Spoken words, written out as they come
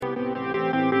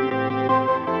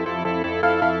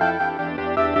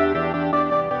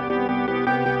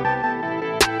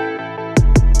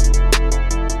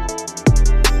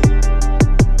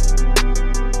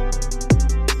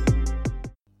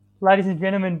Ladies and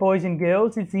gentlemen, boys and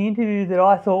girls, it's the interview that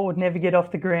I thought would never get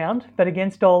off the ground, but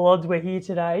against all odds, we're here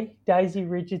today. Daisy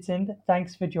Richardson,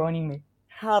 thanks for joining me.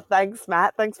 Oh, thanks,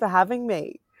 Matt. Thanks for having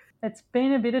me. It's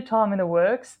been a bit of time in the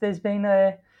works. There's been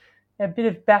a bit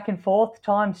of back and forth,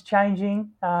 times changing.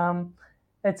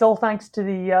 It's all thanks to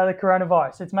the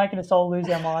coronavirus. It's making us all lose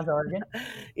our minds, I reckon.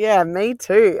 Yeah, me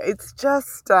too. It's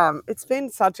just, it's been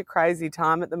such a crazy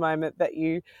time at the moment that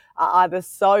you are either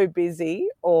so busy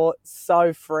or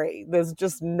so free. There's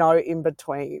just no in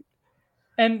between.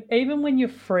 And even when you're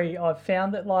free, I've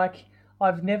found that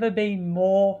I've never been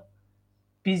more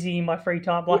busy in my free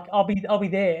time. Like I'll be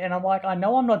there, and I'm like, I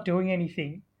know I'm not doing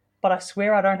anything, but I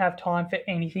swear I don't have time for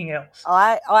anything else.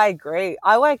 I agree.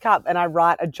 I wake up and I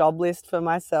write a job list for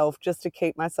myself just to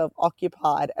keep myself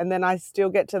occupied. And then I still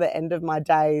get to the end of my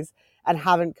days and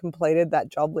haven't completed that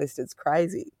job list. It's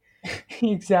crazy.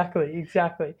 Exactly.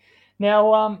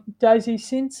 Now, Daisy,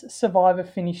 since Survivor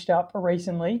finished up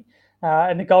recently,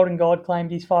 and the Golden God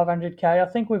claimed his 500k, I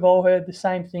think we've all heard the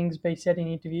same things be said in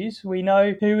interviews. We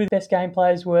know who the best game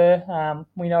players were.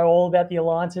 We know all about the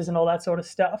alliances and all that sort of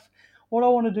stuff. What I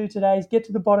want to do today is get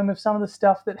to the bottom of some of the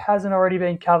stuff that hasn't already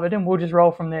been covered, and we'll just roll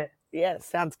from there. Yeah,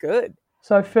 sounds good.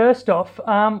 So first off,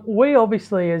 we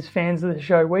obviously, as fans of the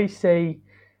show, we see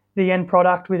the end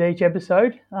product with each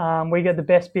episode. We get the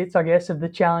best bits, I guess, of the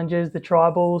challenges, the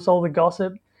tribals, all the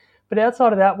gossip. But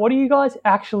outside of that, what are you guys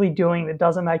actually doing that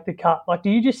doesn't make the cut? Like, do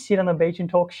you just sit on the beach and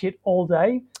talk shit all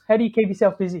day? How do you keep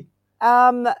yourself busy?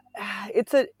 Um,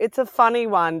 it's a funny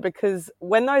one because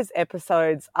when those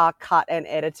episodes are cut and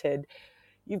edited,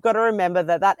 you've got to remember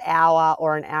that hour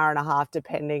or an hour and a half,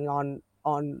 depending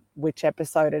on which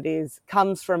episode it is,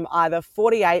 comes from either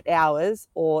 48 hours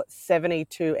or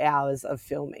 72 hours of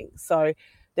filming. So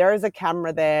there is a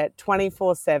camera there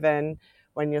 24/7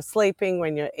 when you're sleeping,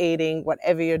 when you're eating,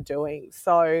 whatever you're doing.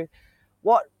 So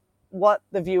what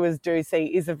the viewers do see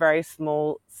is a very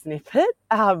small snippet.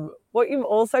 What you've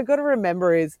also got to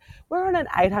remember is we're on an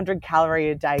 800 calorie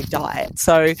a day diet.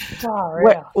 So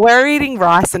we're eating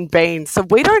rice and beans. So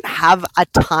we don't have a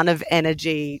ton of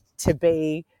energy to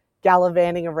be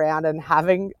gallivanting around and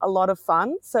having a lot of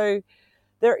fun. So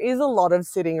there is a lot of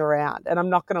sitting around, and I'm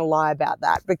not going to lie about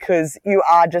that because you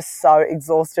are just so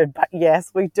exhausted. But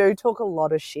yes, we do talk a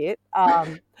lot of shit.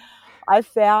 I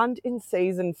found in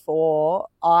season 4,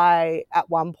 I at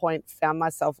one point found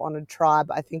myself on a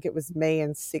tribe. I think it was me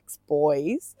and 6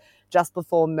 boys just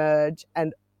before merge,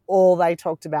 and all they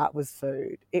talked about was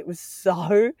food. It was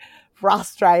so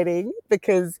frustrating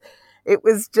because it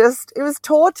was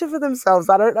torture for themselves.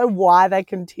 I don't know why they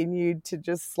continued to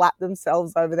just slap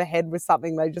themselves over the head with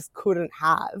something they just couldn't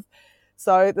have.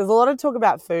 So there's a lot of talk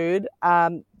about food.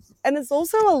 And there's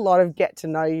also a lot of get to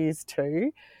know yous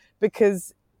too,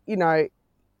 because, you know,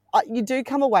 you do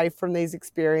come away from these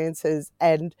experiences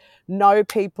and know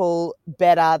people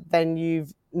better than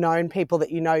you've known people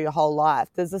that you know your whole life.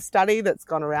 There's a study that's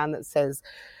gone around that says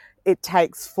it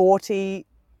takes 40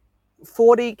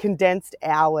 condensed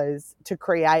hours to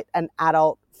create an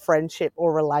adult friendship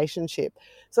or relationship.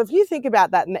 So if you think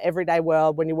about that in the everyday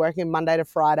world, when you're working Monday to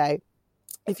Friday,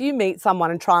 if you meet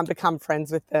someone and try and become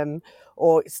friends with them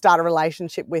or start a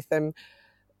relationship with them,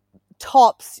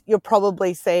 tops, you're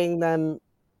probably seeing them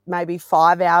maybe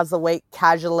 5 hours a week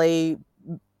casually,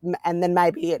 and then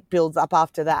maybe it builds up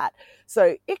after that.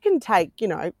 So it can take,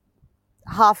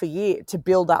 half a year to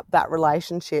build up that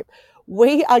relationship.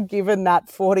 We are given that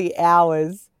 40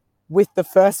 hours with the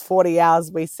first 40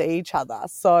 hours we see each other.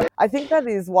 So I think that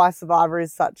is why Survivor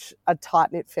is such a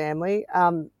tight-knit family.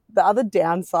 The other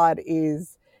downside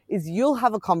is you'll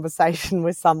have a conversation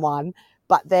with someone,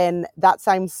 but then that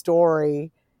same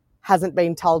story hasn't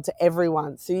been told to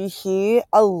everyone. So you hear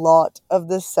a lot of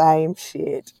the same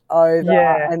shit over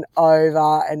and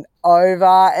over and over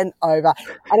and over.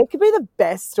 And it could be the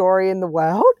best story in the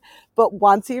world, but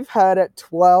once you've heard it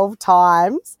 12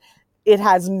 times, it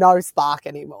has no spark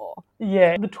anymore.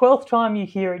 Yeah, the 12th time you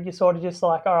hear it, you're sort of just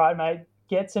like, all right, mate,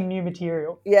 get some new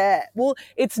material. Yeah, well,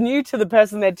 it's new to the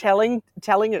person they're telling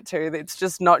it to. It's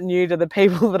just not new to the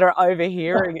people that are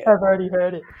overhearing it. I've already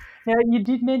heard it. Now, you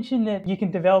did mention that you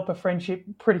can develop a friendship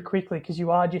pretty quickly because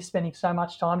you are just spending so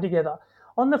much time together.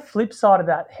 On the flip side of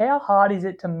that, how hard is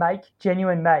it to make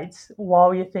genuine mates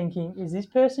while you're thinking, is this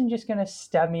person just going to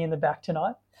stab me in the back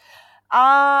tonight?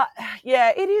 Yeah,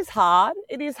 it is hard.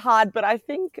 It is hard, but I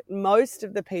think most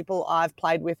of the people I've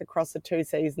played with across the 2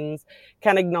 seasons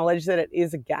can acknowledge that it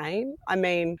is a game. I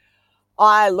mean,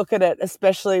 I look at it,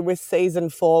 especially with season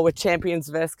 4 with champions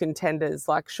versus contenders.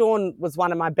 Like, Sean was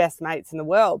one of my best mates in the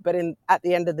world, but at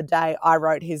the end of the day, I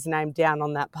wrote his name down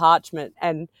on that parchment.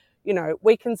 And,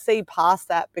 we can see past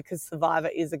that because Survivor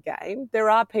is a game. There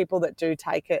are people that do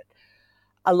take it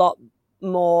a lot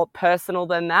more personal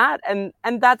than that, and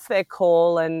that's their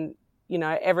call, and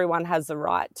everyone has the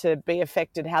right to be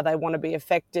affected how they want to be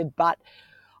affected. But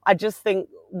I just think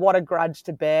what a grudge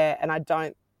to bear, and I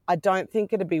don't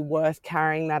think it'd be worth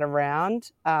carrying that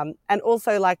around. And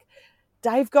also, like,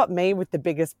 Dave got me with the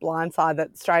biggest blindside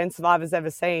that Australian Survivor's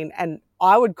ever seen, and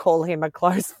I would call him a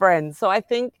close friend. So I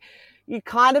think you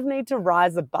kind of need to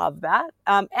rise above that.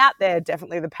 Out there,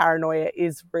 definitely the paranoia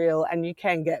is real, and you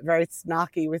can get very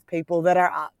snarky with people that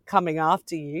are coming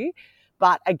after you.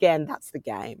 But again, that's the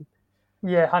game.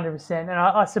 Yeah, 100%. And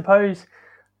I suppose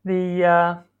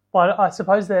the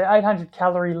 800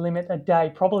 calorie limit a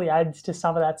day probably adds to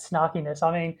some of that snarkiness.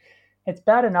 I mean, it's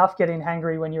bad enough getting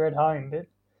hungry when you're at home, but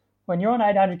when you're on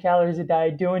 800 calories a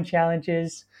day, doing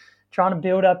challenges, trying to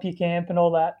build up your camp and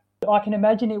all that, I can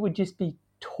imagine it would just be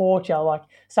torture. Like,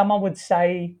 someone would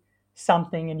say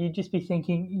something and you'd just be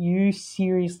thinking, you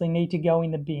seriously need to go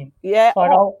in the bin. Yeah,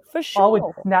 Like, for sure. I would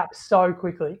snap so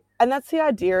quickly. And that's the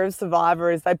idea of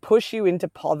Survivor, is they push you into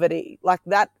poverty. Like,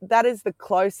 that is the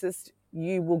closest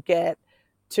you will get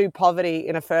to poverty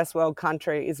in a first world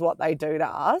country, is what they do to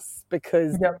us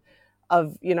because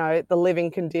of, the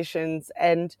living conditions.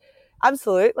 And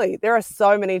absolutely, there are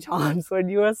so many times when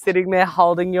you are sitting there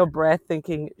holding your breath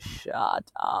thinking,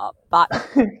 shut up. But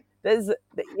the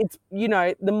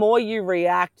more you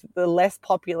react, the less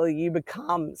popular you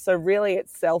become. So really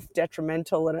it's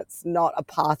self-detrimental, and it's not a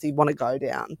path you want to go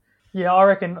down. Yeah, I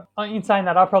reckon, in saying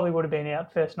that, I probably would have been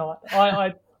out first night.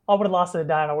 I would have lasted a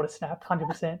day and I would have snapped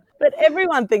 100%. But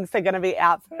everyone thinks they're going to be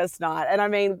out first night. And I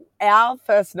mean, our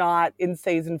first night in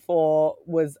season 4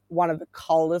 was one of the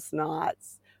coldest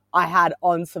nights I had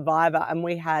on Survivor. And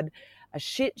we had a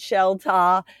shit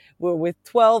shelter. We were with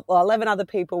 11 other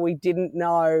people we didn't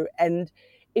know. And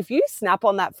if you snap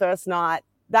on that first night,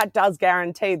 that does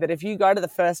guarantee that if you go to the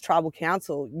first tribal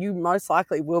council, you most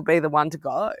likely will be the one to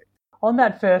go. On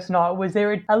that first night, was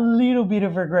there a little bit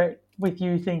of regret with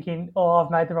you thinking, oh,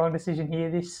 I've made the wrong decision here,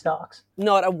 this sucks?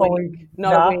 Not a week.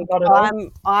 Not a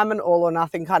week. I'm an all or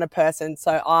nothing kind of person.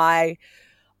 So I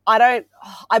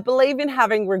believe in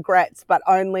having regrets, but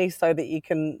only so that you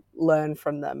can learn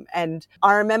from them. And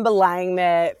I remember laying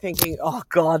there thinking, oh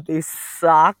God, this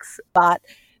sucks. But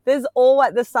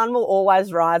the sun will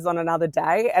always rise on another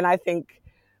day. And I think,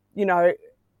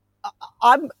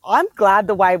 I'm glad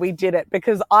the way we did it,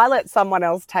 because I let someone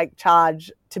else take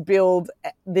charge to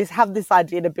have this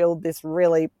idea to build this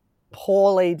really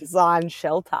poorly designed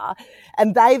shelter,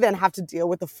 and they then have to deal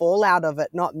with the fallout of it,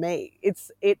 not me.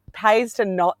 It pays to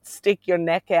not stick your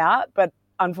neck out, but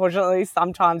unfortunately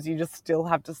sometimes you just still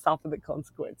have to suffer the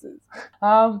consequences.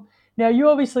 Now, you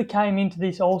obviously came into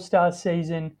this All-Star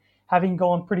season having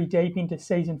gone pretty deep into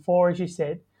season 4, as you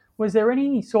said. Was there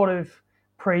any sort of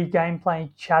pre-game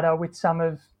playing chatter with some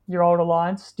of your old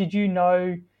alliance? Did you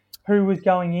know who was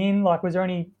going in? Like, was there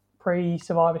any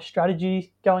pre-Survivor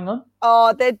strategy going on?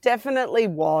 Oh, there definitely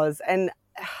was. And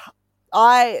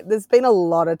there's been a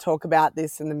lot of talk about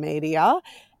this in the media.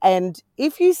 And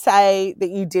if you say that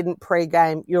you didn't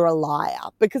pre-game, you're a liar,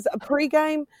 because a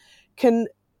pre-game can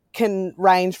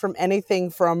range from anything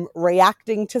from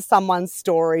reacting to someone's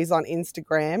stories on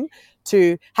Instagram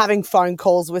to having phone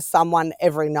calls with someone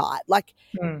every night. Like,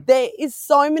 there is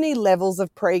so many levels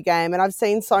of pre-game, and I've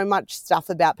seen so much stuff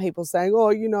about people saying,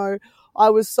 oh, I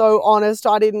was so honest,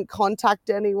 I didn't contact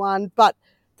anyone. But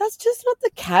that's just not the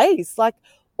case. Like,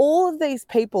 all of these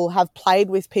people have played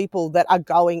with people that are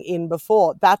going in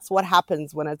before. That's what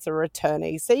happens when it's a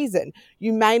returnee season.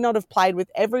 You may not have played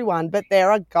with everyone, but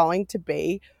there are going to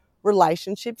be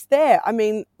relationships there. I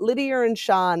mean, Lydia and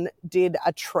Sean did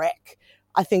a trek,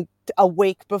 I think, a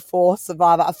week before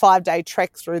Survivor, a 5-day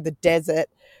trek through the desert.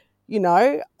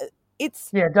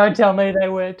 Don't tell me they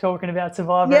were talking about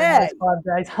Survivor in those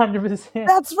 5 days, 100%.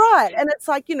 That's right. And it's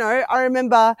like, I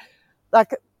remember,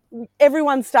 like,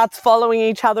 everyone starts following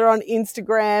each other on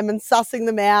Instagram and sussing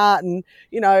them out. And,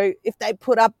 if they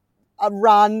put up a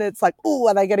run, it's like, oh,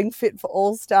 are they getting fit for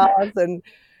All-Stars? And,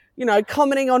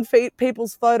 commenting on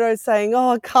people's photos saying,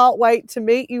 oh, I can't wait to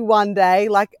meet you one day.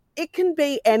 Like, it can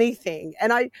be anything.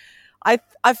 And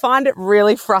I find it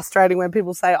really frustrating when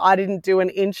people say I didn't do an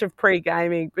inch of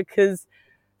pre-gaming, because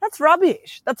that's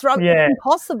rubbish. That's rubbish. Yeah. It's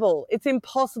impossible. It's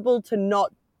impossible to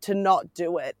not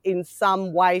do it in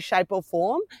some way, shape or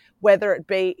form, whether it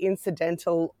be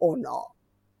incidental or not.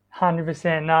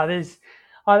 100%. No,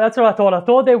 that's what I thought. I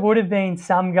thought there would have been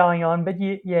some going on, but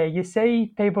you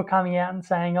see people coming out and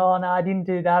saying, oh, no, I didn't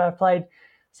do that. I played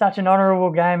such an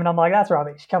honourable game. And I'm like, that's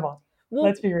rubbish. Come on. Well,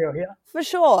 Let's be real here. for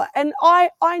sure. And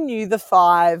I knew the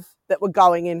 5 that were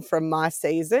going in from my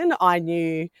season. I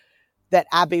knew that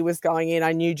Abby was going in.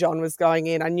 I knew John was going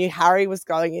in. I knew Harry was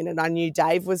going in, and I knew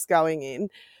Dave was going in.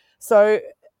 So,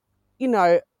 you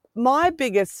know, my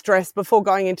biggest stress before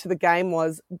going into the game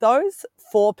was those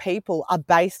 4 people are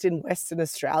based in Western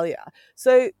Australia.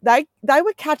 So they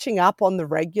were catching up on the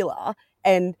regular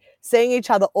and seeing each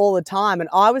other all the time. And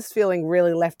I was feeling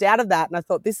really left out of that. And I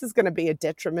thought this is going to be a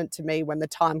detriment to me when the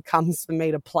time comes for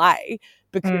me to play,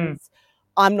 because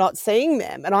I'm not seeing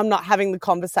them and I'm not having the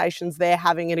conversations they're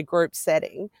having in a group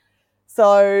setting.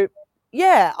 So,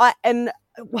 yeah,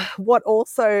 what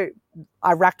also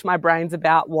I racked my brains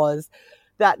about was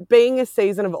that being a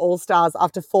season of All-Stars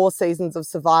after 4 seasons of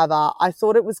Survivor, I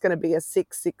thought it was going to be a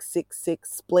 6-6-6-6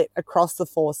 split across the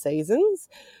 4 seasons.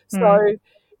 So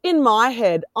in my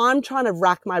head, I'm trying to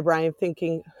rack my brain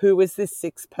thinking, who is this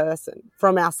 6th person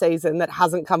from our season that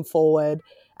hasn't come forward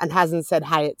and hasn't said,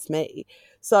 hey, it's me?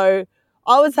 So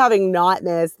I was having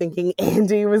nightmares thinking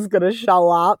Andy was going to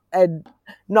show up and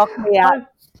knock me out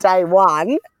day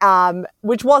 1,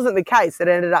 which wasn't the case. It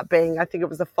ended up being, I think it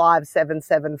was a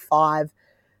 5-7-7-5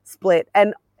 split.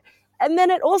 And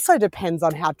then it also depends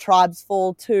on how tribes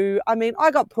fall too. I mean, I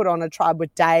got put on a tribe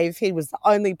with Dave. He was the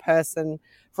only person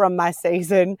from my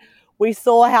season. We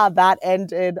saw how that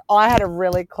ended. I had a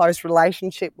really close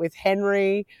relationship with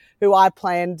Henry, who I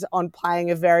planned on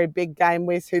playing a very big game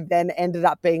with, who then ended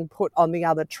up being put on the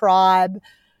other tribe.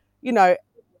 You know,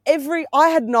 I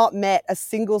had not met a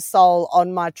single soul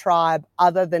on my tribe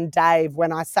other than Dave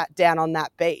when I sat down on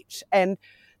that beach. And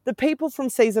the people from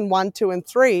season 1, 2, and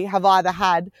 3 have either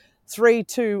had 3,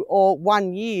 2, or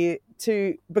 1 year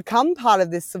to become part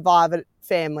of this Survivor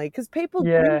family, because people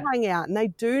do hang out and they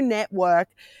do network.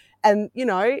 And, you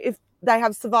know, if they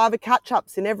have Survivor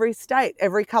catch-ups in every state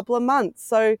every couple of months.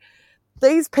 So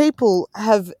these people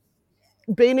have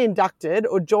been inducted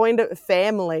or joined a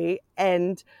family,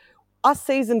 and us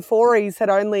season 4s had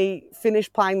only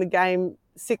finished playing the game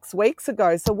 6 weeks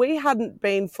ago. So we hadn't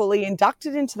been fully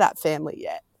inducted into that family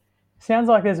yet. Sounds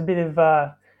like there's a bit of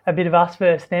us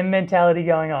versus them mentality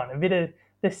going on. A bit of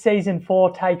the season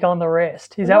 4 take on the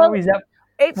rest. Is that what it was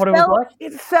like?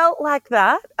 It felt like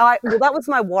that. Well, that was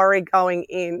my worry going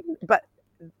in, but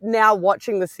now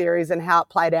watching the series and how it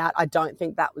played out, I don't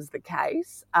think that was the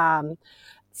case.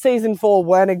 Season 4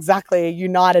 weren't exactly a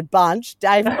united bunch.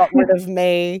 Dave got rid of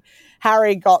me.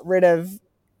 Harry got rid of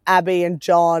Abby and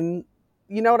John.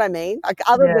 You know what I mean? Like,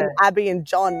 other than Abby and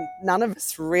John, none of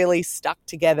us really stuck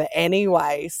together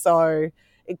anyway. So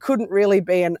it couldn't really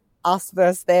be an us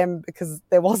versus them, because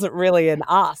there wasn't really an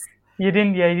us. You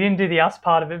didn't do the us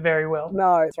part of it very well.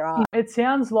 No, that's right. It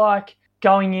sounds like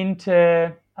going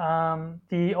into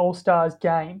the All-Stars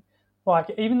game,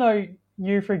 like, even though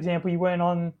you, for example, you weren't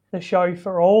on the show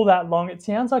for all that long, it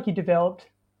sounds like you developed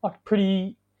like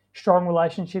pretty strong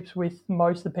relationships with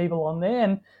most of the people on there.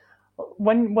 And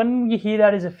when you hear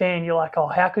that as a fan, you're like, oh,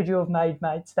 how could you have made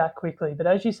mates that quickly? But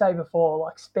as you say before,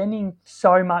 like, spending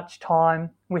so much time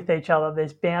with each other,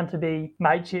 there's bound to be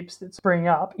mateships that spring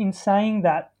up. In saying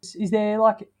that, is there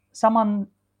like someone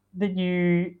that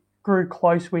you grew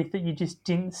close with that you just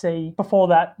didn't see before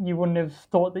that you wouldn't have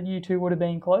thought that you two would have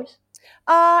been close?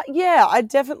 Yeah, I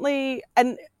definitely,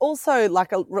 and also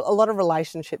like a lot of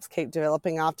relationships keep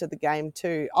developing after the game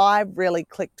too. I really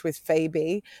clicked with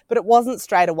Phoebe, but it wasn't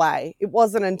straight away. It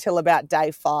wasn't until about day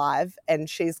 5, and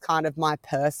she's kind of my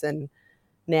person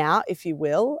now, if you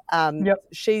will.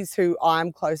 She's who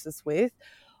I'm closest with.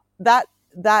 That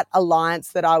alliance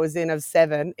that I was in of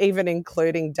 7, even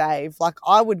including Dave, like,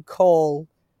 I would call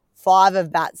 5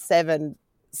 of that 7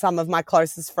 some of my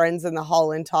closest friends in the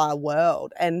whole entire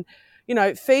world. And, you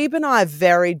know, Phoebe and I are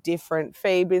very different.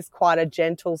 Phoebe is quite a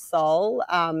gentle soul.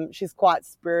 She's quite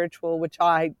spiritual, which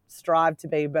I strive to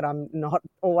be, but I'm not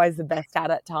always the best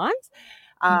at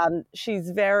times. She's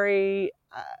very,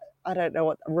 I don't know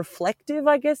what, reflective,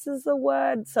 I guess is the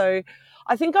word. So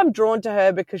I think I'm drawn to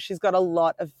her because she's got a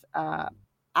lot of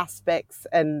aspects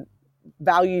and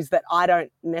values that I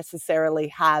don't necessarily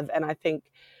have. And I think,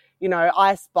 you know,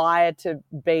 I aspire to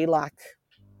be like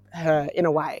her in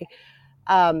a way.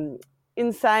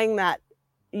 In saying that,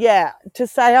 yeah, to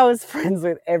say I was friends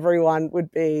with everyone would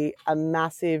be a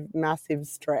massive, massive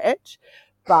stretch.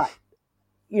 But,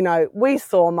 you know, we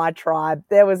saw my tribe.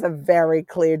 There was a very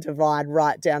clear divide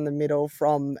right down the middle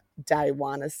from day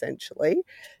 1, essentially.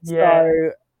 Yeah.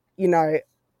 So, you know,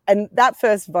 and that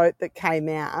first vote that came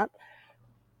out,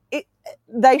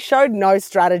 they showed no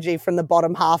strategy from the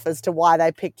bottom half as to why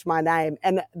they picked my name.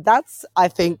 And that's, I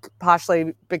think,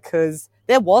 partially because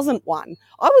there wasn't one.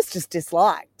 I was just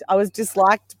disliked. I was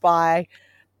disliked by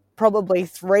probably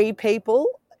 3 people,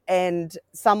 and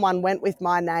someone went with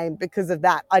my name because of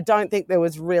that. I don't think there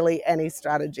was really any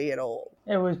strategy at all.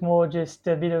 It was more just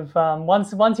a bit of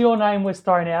once your name was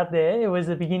thrown out there, it was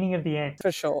the beginning of the end.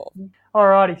 For sure.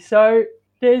 Alrighty, so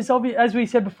there's as we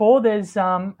said before, there's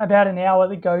about an hour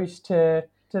that goes to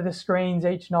the screens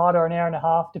each night, or an hour and a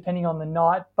half, depending on the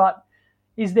night. But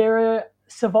is there a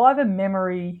Survivor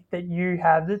memory that you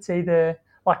have that's either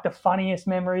like the funniest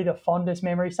memory, the fondest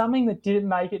memory, something that didn't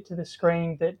make it to the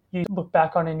screen that you look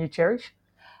back on and you cherish?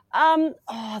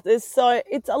 It's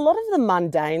a lot of the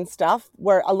mundane stuff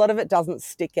where a lot of it doesn't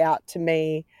stick out to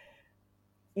me,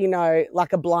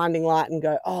 like a blinding light and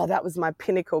go, oh, that was my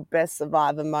pinnacle best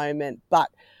Survivor moment. But,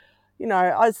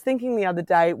 I was thinking the other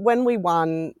day when we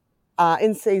won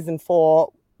in season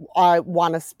 4, I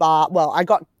won a spa. Well, I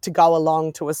got to go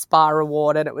along to a spa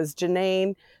reward, and it was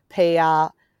Janine, Pia,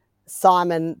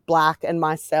 Simon Black, and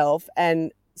myself.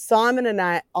 And Simon and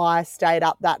I stayed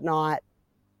up that night,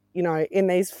 in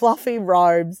these fluffy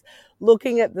robes,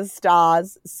 looking at the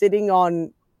stars, sitting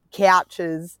on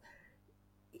couches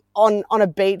on a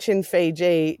beach in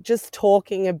Fiji, just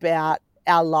talking about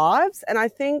our lives. And I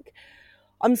think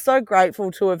I'm so grateful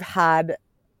to have had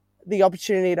the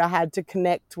opportunity that I had to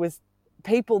connect with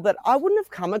people that I wouldn't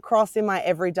have come across in my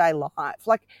everyday life.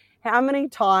 Like, how many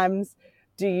times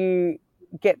do you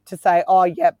get to say, oh,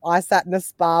 yep, I sat in a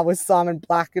spa with Simon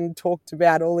Black and talked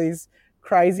about all these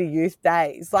crazy youth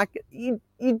days? Like, you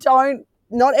don't,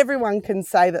 not everyone can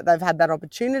say that they've had that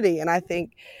opportunity. And I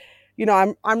think,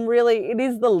 I'm really, it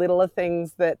is the littler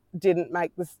things that didn't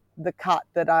make the cut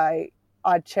that I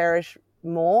cherish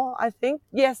more, I think.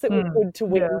 Yes, it was good to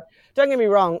win. Yeah. Don't get me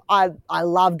wrong, I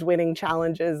loved winning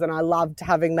challenges and I loved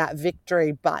having that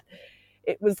victory, but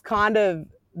it was kind of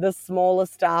the smaller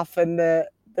stuff and the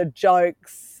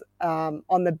jokes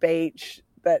on the beach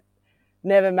that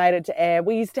never made it to air.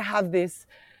 We used to have this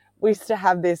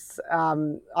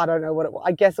I don't know what it was.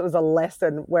 I guess it was a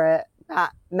lesson where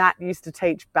Matt used to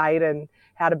teach Baden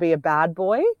how to be a bad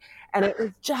boy. And it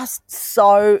was just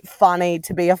so funny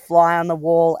to be a fly on the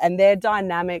wall. And their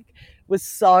dynamic was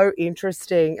so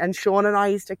interesting. And Sean and I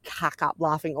used to cack up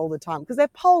laughing all the time because they're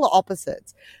polar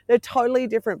opposites. They're totally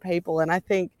different people. And I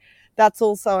think that's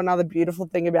also another beautiful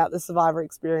thing about the Survivor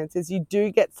experience is you do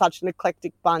get such an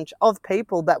eclectic bunch of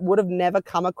people that would have never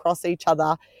come across each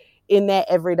other in their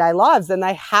everyday lives, and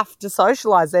they have to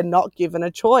socialize. They're not given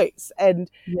a choice.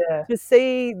 And to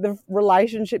see the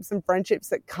relationships and friendships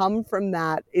that come from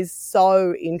that is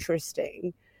so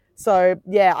interesting. So,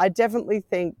 yeah, I definitely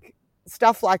think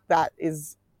stuff like that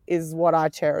is what I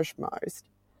cherish most.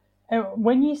 And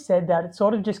when you said that, it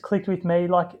sort of just clicked with me.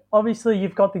 Like, obviously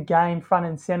you've got the game front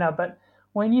and center, but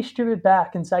when you strip it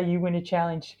back and say you win a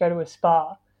challenge to go to a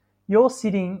spa, you're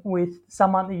sitting with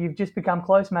someone that you've just become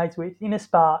close mates with in a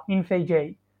spa in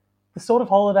Fiji, the sort of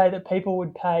holiday that people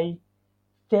would pay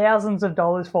thousands of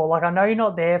dollars for. Like, I know you're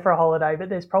not there for a holiday, but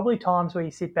there's probably times where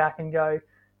you sit back and go,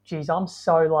 geez, I'm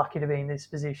so lucky to be in this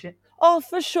position. Oh,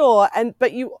 for sure.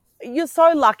 But you're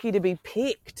so lucky to be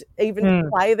picked even to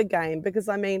play the game, because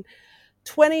I mean,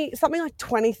 something like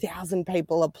 20,000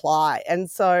 people apply.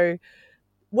 And so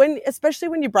especially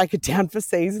when you break it down for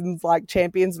seasons like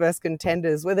Champions versus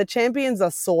Contenders, where the champions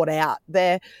are sought out,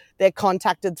 they're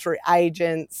contacted through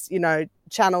agents,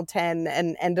 Channel 10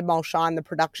 and Endemol Shine, the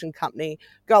production company,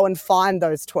 go and find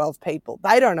those 12 people.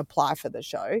 They don't apply for the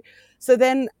show. So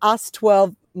then us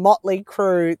 12 motley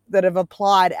crew that have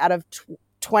applied out of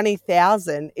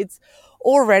 20,000, it's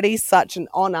already such an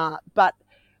honor. But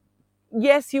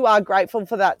yes, you are grateful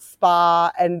for that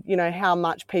spa and, how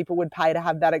much people would pay to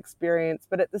have that experience.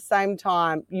 But at the same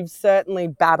time, you've certainly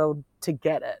battled to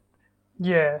get it.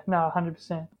 Yeah, no,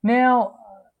 100%. Now,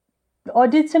 I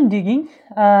did some digging.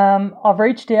 I've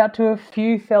reached out to a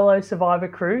few fellow Survivor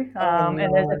crew,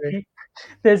 and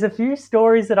there's a few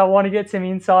stories that I want to get some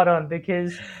insight on,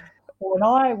 because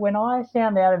when I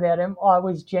found out about him, I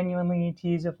was genuinely in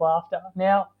tears of laughter.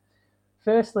 Now,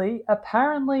 firstly,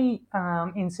 apparently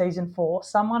in season 4,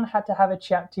 someone had to have a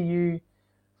chat to you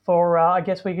for, I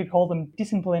guess we could call them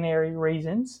disciplinary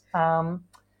reasons.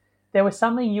 There was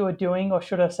something you were doing, or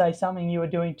should I say something you were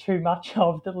doing too much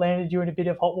of, that landed you in a bit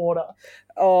of hot water.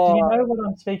 Oh, do you know what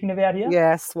I'm speaking about here?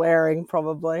 Yeah, swearing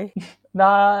probably.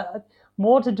 Nah,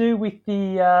 more to do with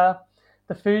the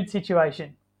food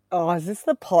situation. Oh, is this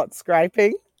the pot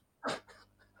scraping?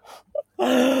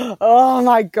 Oh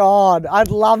my God. I'd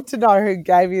love to know who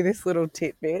gave you this little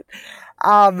tidbit.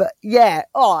 Yeah.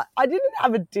 Oh, I didn't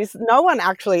have no one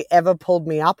actually ever pulled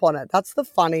me up on it. That's the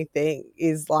funny thing,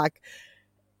 is like,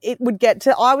 it would get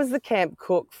to, I was the camp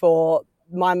cook for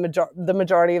the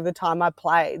majority of the time I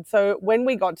played. So when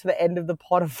we got to the end of the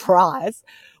pot of rice,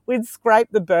 we'd scrape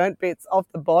the burnt bits off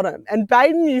the bottom. And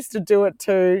Baden used to do it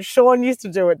too. Sean used to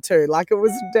do it too. Like, it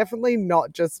was definitely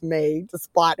not just me,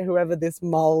 despite whoever this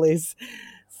mole is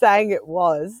saying it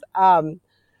was. I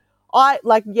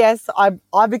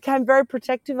became very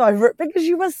protective over it because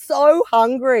you were so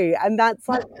hungry. And that's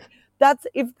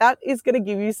if that is going to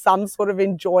give you some sort of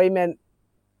enjoyment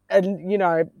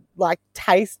and, like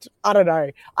taste, I don't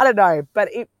know, but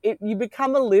you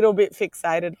become a little bit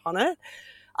fixated on it.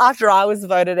 After I was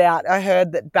voted out, I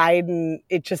heard that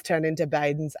it just turned into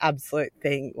Baden's absolute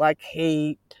thing. Like,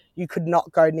 you could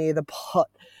not go near the pot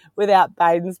without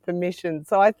Baden's permission.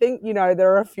 So I think,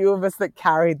 there are a few of us that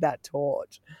carried that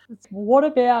torch. What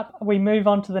about we move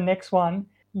on to the next one?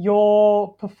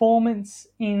 Your performance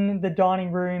in the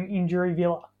dining room in Jury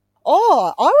Villa.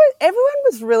 Oh, everyone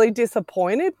was really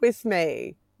disappointed with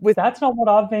me. That's not what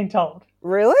I've been told.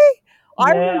 Really? Yeah,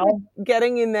 I remember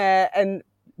getting in there and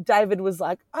David was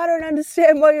like, I don't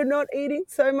understand why you're not eating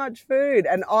so much food.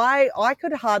 And I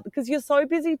could hardly, because you're so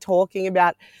busy talking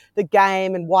about the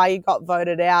game and why you got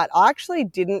voted out. I actually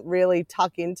didn't really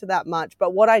tuck into that much.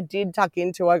 But what I did tuck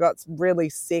into, I got really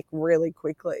sick really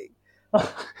quickly.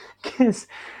 Because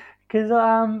good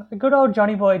old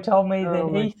Johnny Boy told me that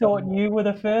he thought you were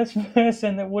the first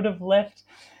person that would have left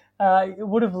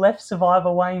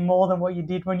Survivor weighing more than what you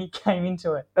did when you came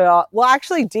into it. Well, I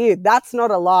actually did. That's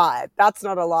not a lie.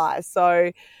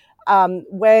 So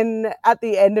when at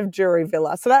the end of Jury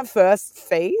Villa, so that first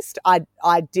feast,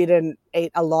 I didn't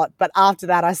eat a lot, but after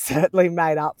that I certainly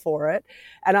made up for it.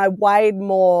 And I weighed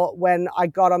more when I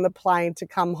got on the plane to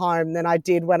come home than I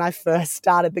did when I first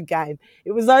started the game.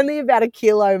 It was only about 1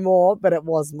 kilo more, but it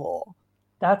was more.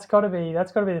 That's got to be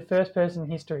the first person in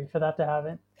history for that to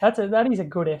happen. That is a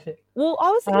good effort. Well, I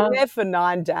was in there for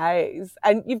 9 days,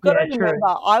 and you've got to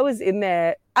remember, I was in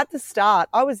there at the start.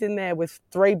 I was in there with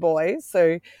 3 boys,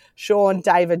 so Sean,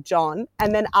 David, John,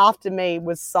 and then after me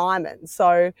was Simon.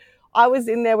 So I was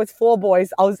in there with 4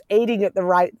 boys. I was eating at the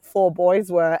rate 4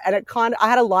 boys were, and I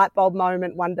had a light bulb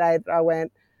moment one day that I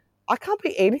went, I can't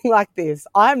be eating like this.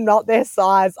 I'm not their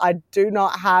size. I do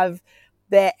not have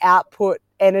their output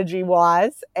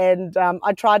energy-wise, and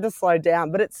I tried to slow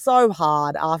down, but it's so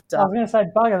hard after. I was going to say,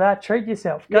 bugger that, treat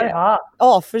yourself, go hard.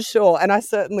 Oh, for sure, and I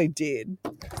certainly did.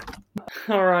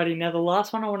 Alrighty, now the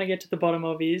last one I want to get to the bottom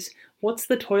of is, what's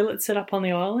the toilet set up on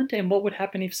the island, and what would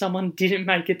happen if someone didn't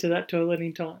make it to that toilet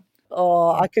in time?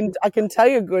 Oh, I can tell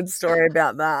you a good story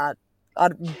about that.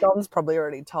 John's probably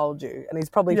already told you, and he's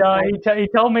probably he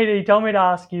told me to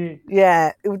ask you.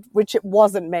 Yeah, which it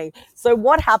wasn't me. So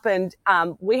what happened?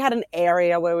 We had an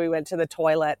area where we went to the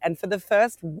toilet, and for the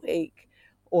first week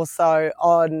or so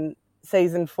on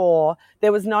season 4,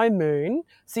 there was no moon,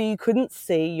 so you couldn't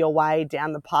see your way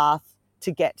down the path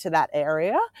to get to that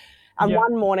area. And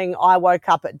one morning, I woke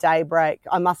up at daybreak.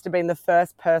 I must have been the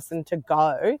first person to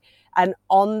go, and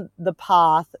on the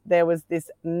path there was this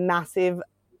massive,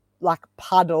 like,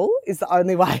 puddle is the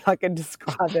only way I can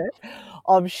describe it,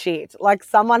 of shit. Like,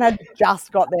 someone had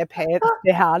just got their pants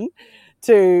down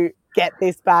to get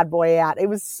this bad boy out. It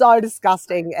was so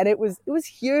disgusting, and it was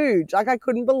huge. Like, I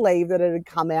couldn't believe that it had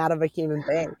come out of a human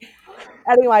being.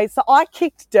 Anyway, so I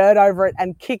kicked dirt over it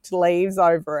and kicked leaves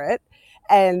over it,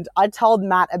 and I told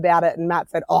Matt about it, and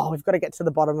Matt said, oh, we've got to get to the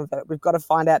bottom of it. We've got to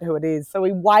find out who it is. So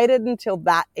we waited until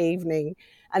that evening,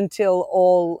 until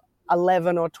all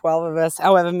 11 or 12 of us,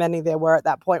 however many there were at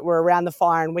that point, were around the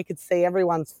fire, and we could see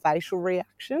everyone's facial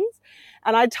reactions.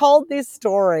 And I told this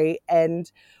story,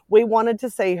 and we wanted to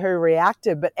see who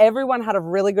reacted, but everyone had a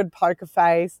really good poker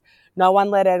face. No one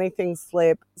let anything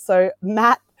slip. So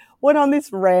Matt went on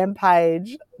this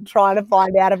rampage trying to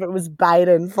find out if it was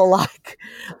Baden for like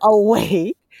a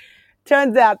week.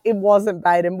 Turns out it wasn't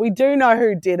Baden. We do know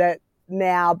who did it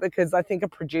now because I think a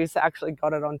producer actually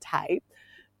got it on tape.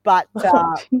 But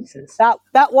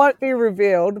that won't be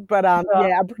revealed. But a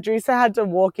producer had to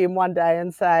walk in one day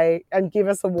and give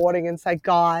us a warning and say,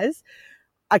 guys,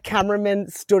 a cameraman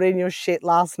stood in your shit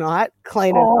last night.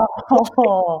 Clean it up.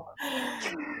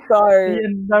 So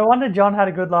no wonder John had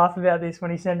a good laugh about this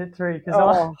when he sent it through,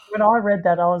 because when I read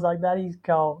that, I was like, that is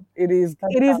cold. It is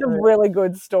a really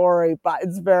good story, but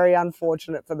it's very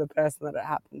unfortunate for the person that it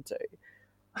happened to.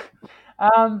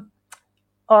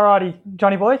 Alrighty,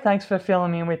 Johnny boy, thanks for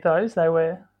filling me in with those. They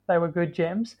were good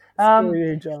gems. Screw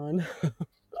you, John.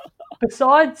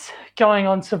 Besides going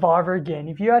on Survivor again,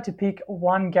 if you had to pick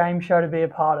one game show to be a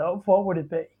part of, what would it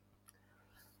be?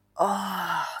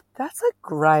 Oh, that's a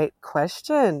great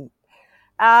question.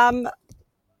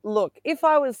 Look, if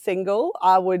I was single,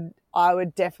 I would I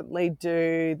would definitely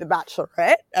do The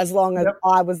Bachelorette, as long as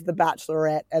I was the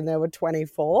Bachelorette and there were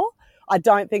 24. I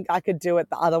don't think I could do it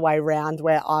the other way around,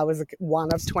 where I was one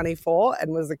of 24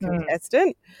 and was a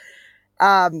contestant.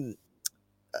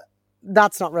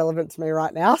 That's not relevant to me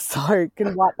right now, so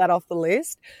can wipe that off the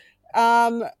list.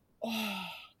 There's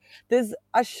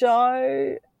a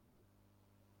show,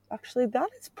 actually, that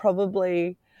is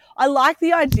probably, I like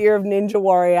the idea of Ninja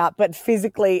Warrior, but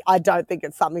physically I don't think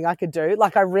it's something I could do.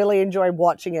 Like, I really enjoy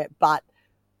watching it, but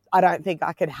I don't think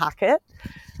I could hack it.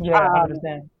 Yeah, I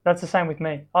understand. That's the same with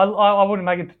me. I wouldn't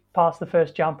make it past the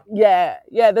first jump. Yeah.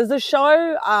 There's a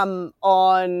show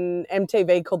on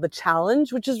MTV called The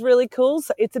Challenge, which is really cool.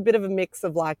 So it's a bit of a mix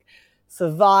of like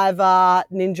Survivor,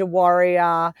 Ninja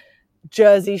Warrior,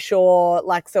 Jersey Shore.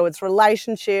 Like, so it's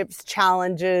relationships,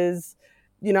 challenges.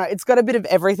 You know, it's got a bit of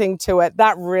everything to it.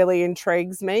 That really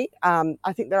intrigues me.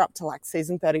 I think they're up to like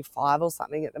season 35 or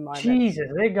something at the moment. Jesus,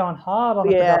 they're going hard on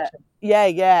the production.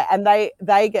 Yeah. And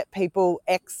they get people,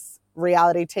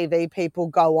 ex-reality TV people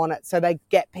go on it. So they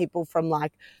get people from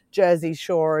like Jersey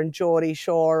Shore and Geordie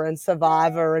Shore and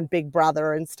Survivor and Big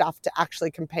Brother and stuff to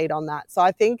actually compete on that. So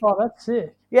I think... Oh, that's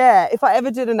sick. Yeah, if I ever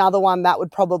did another one, that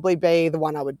would probably be the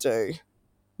one I would do.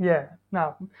 Yeah,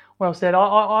 no, well said.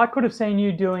 I could have seen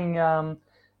you doing The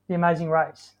Amazing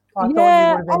Race. I thought you would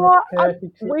have been the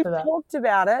perfect fit we've for that. talked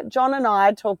about it. John and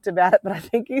I talked about it, but I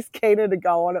think he's keener to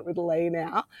go on it with Lee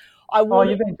now.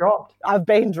 You've been dropped. I've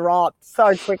been dropped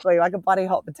so quickly, like a bloody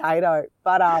hot potato.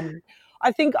 But I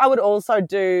think I would also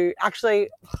do, actually,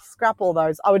 scrap all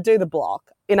those. I would do The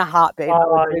Block in a heartbeat. I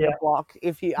would do The Block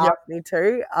if you asked me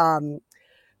to.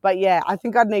 But yeah, I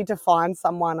think I'd need to find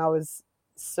someone I was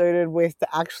suited with to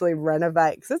actually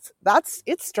renovate, because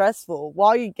it's stressful.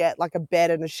 While you get like a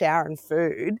bed and a shower and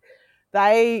food,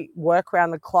 they work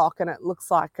around the clock, and it looks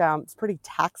like it's pretty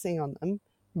taxing on them.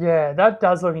 Yeah, that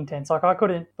does look intense. Like, I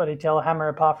couldn't bloody tell a hammer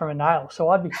apart from a nail, so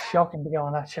I'd be shocking to go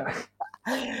on that show.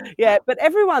 Yeah, but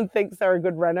everyone thinks they're a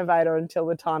good renovator until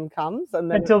the time comes. And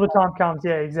then until the time comes,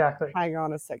 yeah, exactly. Hang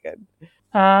on a second.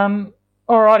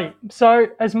 Alrighty, so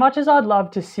as much as I'd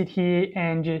love to sit here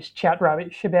and just chat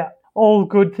rubbish about all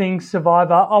good things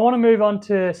Survivor, I want to move on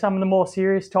to some of the more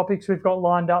serious topics we've got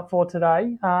lined up for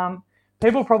today.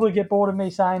 People probably get bored of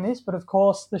me saying this, but of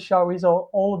course the show is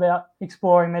all about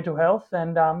exploring mental health,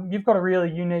 and you've got a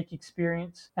really unique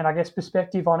experience and I guess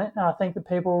perspective on it, and I think that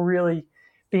people will really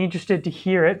be interested to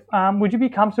hear it. Would you be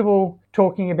comfortable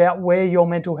talking about where your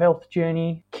mental health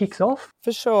journey kicks off?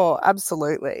 For sure,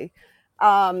 absolutely.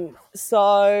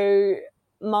 So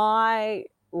my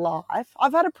life,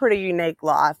 I've had a pretty unique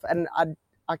life, and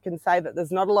I can say that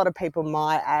there's not a lot of people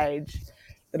my age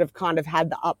that have kind of had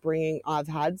the upbringing I've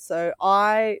had. So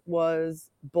I was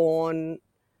born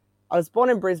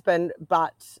in Brisbane,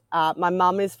 but my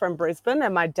mum is from Brisbane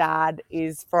and my dad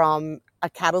is from a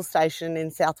cattle station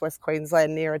in southwest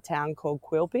Queensland near a town called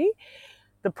Quilpie.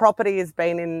 The property has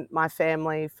been in my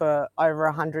family for over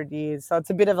 100 years, so it's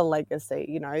a bit of a legacy.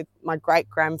 You know, my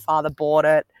great-grandfather bought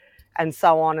it and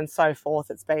so on and so forth.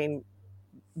 It's been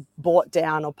bought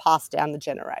down or passed down the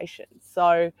generations.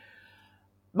 So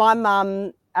my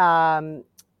mum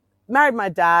married my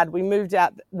dad. We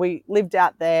lived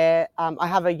out there. I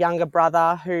have a younger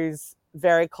brother who's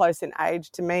very close in age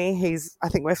to me. I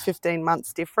think we're 15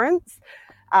 months difference.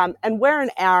 And we're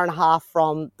an hour and a half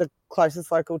from the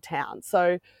closest local town.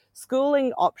 So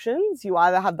schooling options, you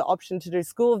either have the option to do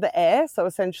School of the Air, so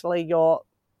essentially your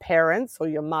parents or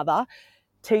your mother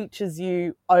teaches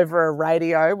you over a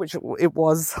radio, which it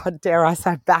was, dare I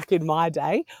say, back in my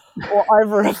day, or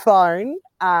over a phone.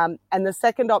 And the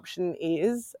second option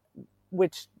is,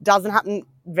 which doesn't happen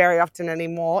very often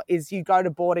anymore, is you go to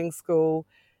boarding school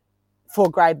for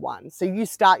grade 1. So you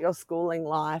start your schooling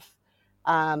life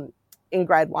in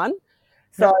grade 1.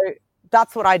 So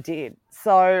that's what I did.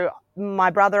 So my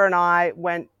brother and I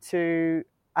went to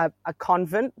a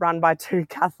convent run by 2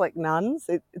 Catholic nuns.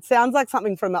 It sounds like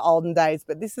something from the olden days,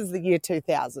 but this is the year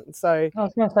 2000. So I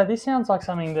was going to say, this sounds like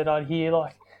something that I'd hear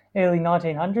like early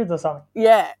 1900s or something.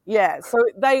 Yeah. So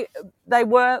they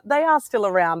are still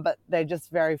around, but they're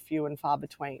just very few and far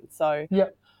between. So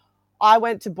I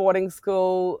went to boarding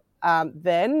school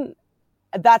then.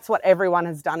 That's what everyone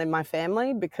has done in my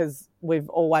family because we've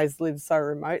always lived so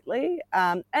remotely.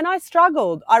 And I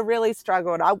struggled. I really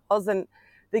struggled. I wasn't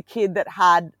the kid that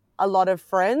had a lot of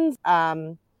friends.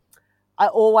 I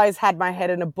always had my head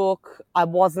in a book. I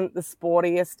wasn't the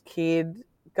sportiest kid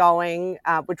going,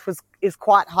 which is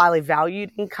quite highly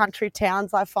valued in country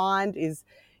towns, I find, is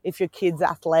if your kid's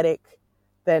athletic,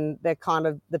 then they're kind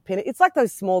of the pin. It's like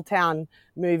those small town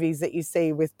movies that you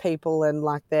see with people and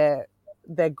like they're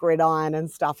their gridiron and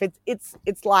stuff.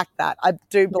 It's like that. I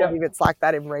do believe it's like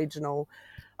that in regional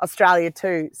Australia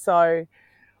too. So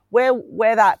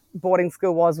where that boarding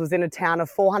school was in a town of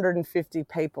 450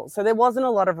 people. So there wasn't a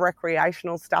lot of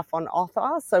recreational stuff on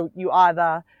offer. So you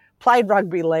either played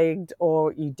rugby league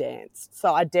or you danced.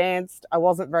 So I danced. I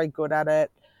wasn't very good at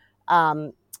it.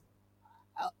 All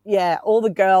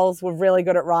the girls were really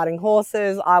good at riding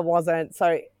horses. I wasn't.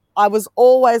 So I was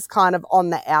always kind of on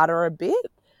the outer a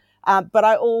bit. But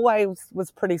I always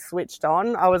was pretty switched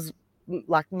on. I was,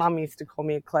 like, Mum used to call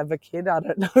me a clever kid. I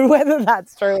don't know whether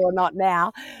that's true or not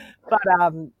now.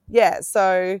 But,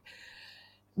 so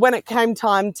when it came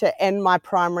time to end my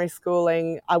primary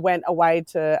schooling, I went away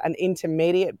to an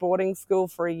intermediate boarding school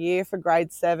for a year for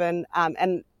grade 7.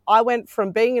 And I went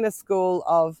from being in a school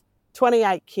of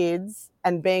 28 kids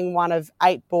and being one of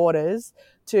 8 boarders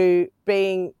to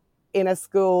being in a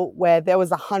school where there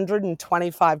was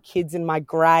 125 kids in my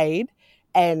grade,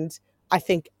 and I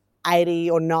think 80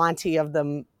 or 90 of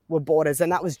them were boarders,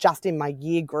 and that was just in my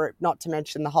year group, not to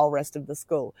mention the whole rest of the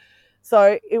school.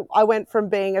 So I went from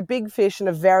being a big fish in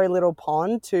a very little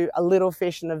pond to a little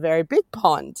fish in a very big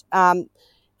pond. And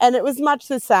it was much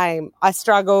the same. I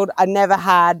struggled. I never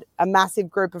had a massive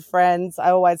group of friends.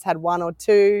 I always had one or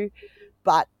two,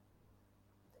 but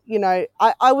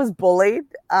I was bullied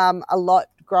a lot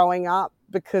growing up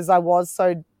because I was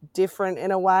so different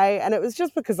in a way, and it was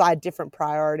just because I had different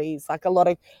priorities. Like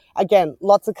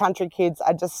lots of country kids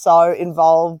are just so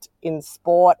involved in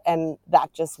sport, and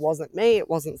that just wasn't me. It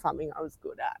wasn't something I was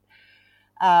good at.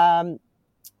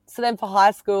 So then for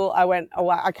high school, I went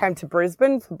away. I came to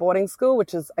Brisbane for boarding school,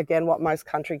 which is again what most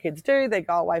country kids do. They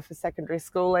go away for secondary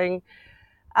schooling.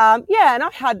 And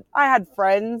I had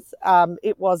friends.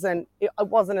 It wasn't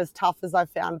as tough as I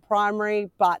found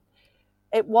primary, but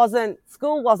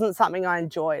school wasn't something I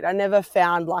enjoyed. I never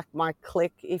found like my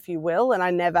clique, if you will, and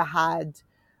I never had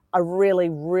a really,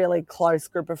 really close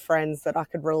group of friends that I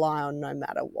could rely on no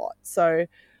matter what. So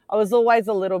I was always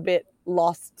a little bit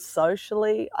lost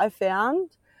socially, I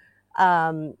found.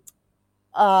 So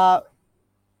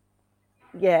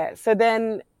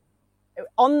then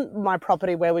on my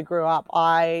property where we grew up,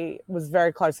 I was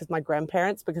very close with my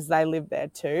grandparents because they lived there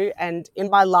too. And in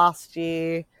my last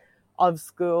year of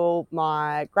school,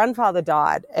 my grandfather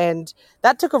died, and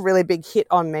that took a really big hit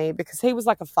on me because he was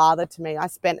like a father to me. I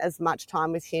spent as much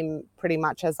time with him pretty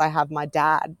much as I have my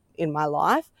dad in my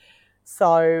life.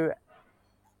 So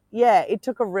it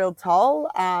took a real toll.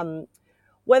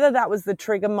 Whether that was the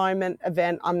trigger moment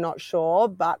event, I'm not sure,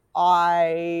 but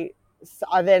I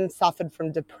then suffered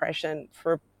from depression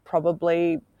for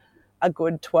probably a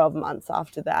good 12 months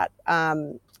after that.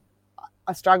 I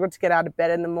struggled to get out of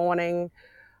bed in the morning.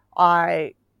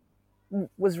 I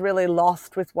was really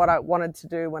lost with what I wanted to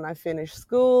do when I finished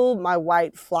school. My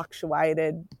weight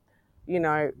fluctuated,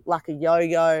 like a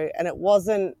yo-yo, and it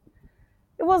wasn't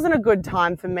a good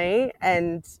time for me.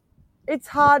 And it's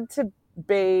hard to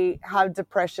have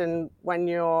depression when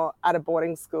you're at a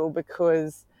boarding school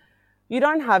because you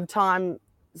don't have time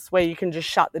where you can just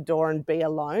shut the door and be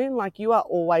alone. Like, you are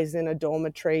always in a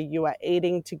dormitory, you are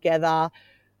eating together,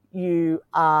 you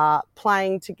are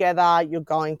playing together, you're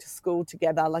going to school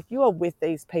together. Like, you are with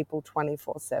these people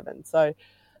 24/7. So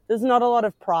there's not a lot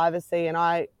of privacy, and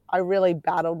I really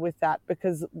battled with that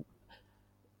because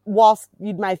whilst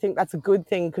you may think that's a good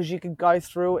thing because you could go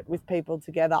through it with people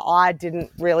together, I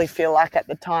didn't really feel like at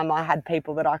the time I had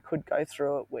people that I could go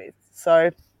through it with.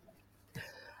 So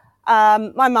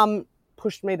my mum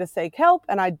pushed me to seek help,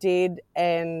 and I did,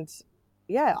 and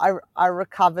I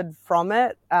recovered from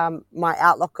it. My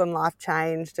outlook on life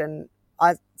changed, and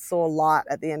I saw light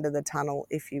at the end of the tunnel,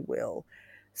 if you will.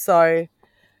 So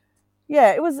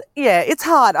it's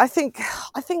hard. I think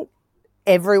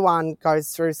everyone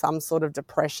goes through some sort of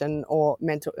depression or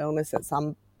mental illness at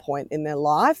some point in their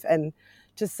life, and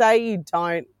to say you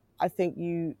don't, I think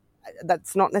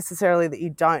that's not necessarily that you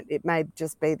don't. It may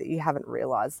just be that you haven't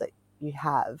realised that you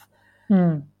have.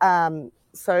 That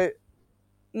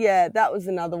was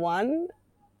another one.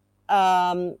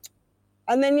 And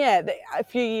then a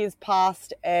few years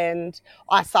passed and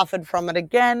I suffered from it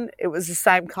again. It was the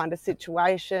same kind of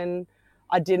situation.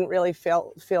 I didn't really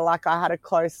feel like I had a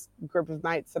close group of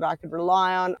mates that I could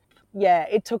rely on.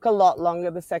 It took a lot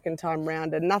longer the second time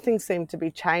round, and nothing seemed to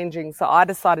be changing. So I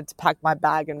decided to pack my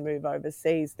bag and move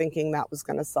overseas, thinking that was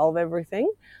going to solve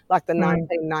everything, like the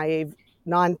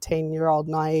 19-year-old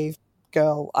naive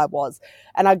girl I was.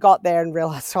 And I got there and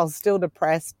realised I was still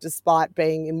depressed despite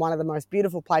being in one of the most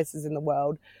beautiful places in the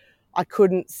world. I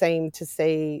couldn't seem to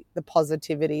see the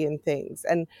positivity in things.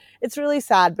 And it's really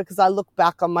sad because I look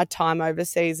back on my time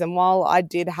overseas, and while I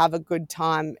did have a good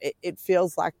time, it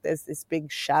feels like there's this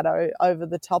big shadow over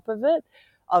the top of it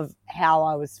of how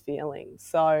I was feeling.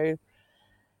 So,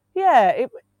 yeah,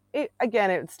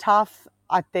 again, it's tough.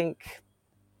 I think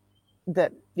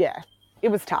that, yeah, it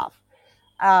was tough.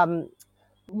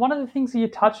 One of the things that you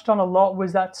touched on a lot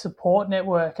was that support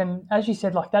network. And as you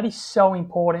said, like that is so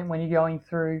important when you're going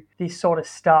through this sort of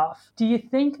stuff. Do you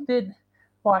think that,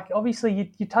 like, obviously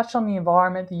you touched on the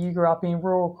environment that you grew up in,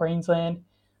 rural Queensland.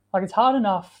 Like, it's hard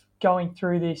enough going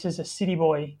through this as a city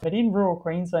boy, but in rural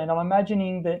Queensland, I'm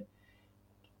imagining that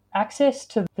access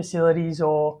to facilities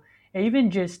or even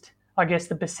just, I guess,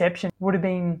 the perception would have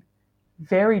been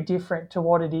very different to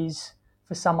what it is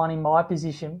for someone in my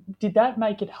position. Did that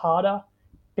make it harder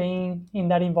being in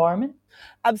that environment?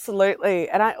 Absolutely.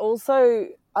 And I also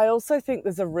think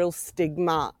there's a real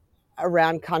stigma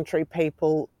around country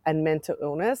people and mental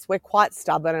illness. We're quite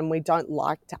stubborn and we don't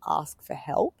like to ask for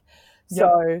help. Yep.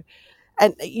 So,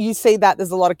 and you see that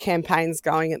there's a lot of campaigns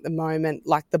going at the moment,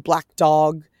 like the Black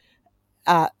Dog,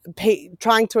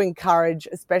 trying to encourage,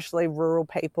 especially rural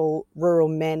people, rural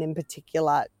men in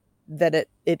particular, that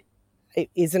it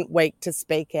isn't weak to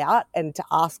speak out and to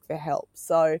ask for help.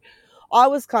 So I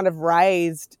was kind of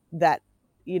raised that,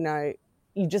 you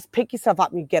just pick yourself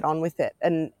up and you get on with it.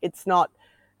 And it's not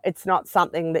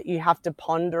something that you have to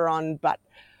ponder on. But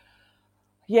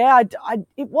yeah,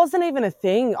 it wasn't even a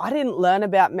thing. I didn't learn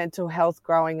about mental health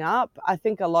growing up. I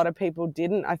think a lot of people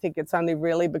didn't. I think it's only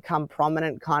really become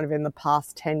prominent kind of in the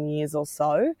past 10 years or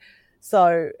so.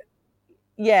 So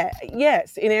yeah,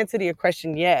 yes, in answer to your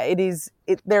question, yeah, it is.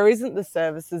 There isn't the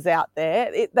services out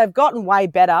there. They've gotten way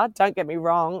better, don't get me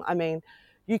wrong. I mean,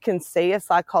 you can see a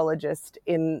psychologist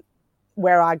in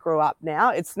where I grew up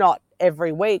now. It's not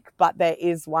every week, but there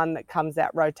is one that comes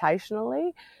out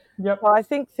rotationally. Yep. Well, I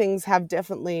think things have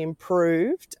definitely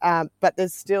improved, but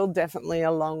there's still definitely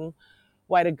a long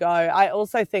way to go. I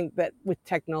also think that with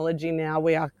technology now,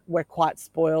 we're quite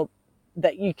spoiled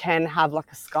that you can have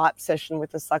like a Skype session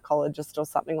with a psychologist or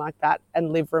something like that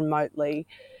and live remotely,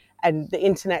 and the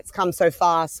internet's come so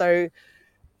far. So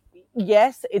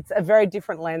yes, it's a very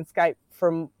different landscape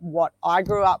from what I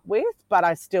grew up with, but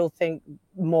I still think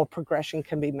more progression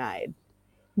can be made.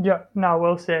 Yeah, no,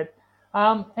 well said.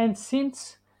 And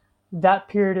since that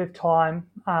period of time,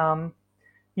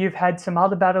 you've had some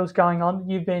other battles going on that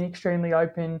you've been extremely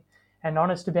open and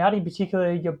honest about, in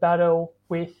particular your battle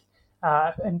with,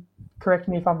 and correct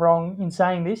me if I'm wrong in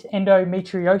saying this,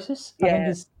 endometriosis, I think Yeah,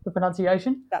 is the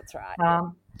pronunciation. that's right.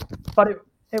 But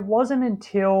it wasn't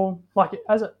until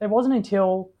it wasn't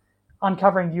until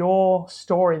uncovering your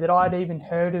story that I'd even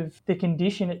heard of the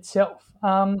condition itself.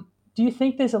 Do you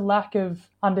think there's a lack of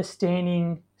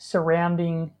understanding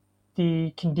surrounding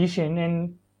the condition?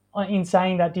 And in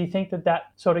saying that, do you think that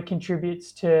that sort of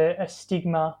contributes to a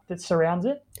stigma that surrounds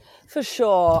it? For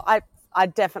sure. I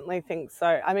definitely think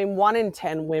so. I mean, 1 in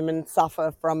 10 women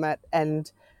suffer from it, and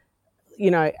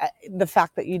the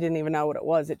fact that you didn't even know what it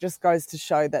was, it just goes to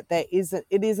show that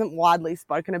it isn't widely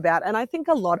spoken about. And I think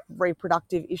a lot of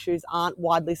reproductive issues aren't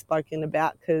widely spoken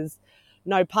about because,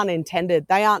 no pun intended,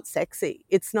 they aren't sexy.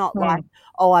 It's not like,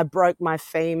 oh, I broke my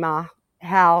femur.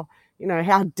 How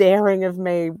daring of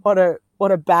me. What a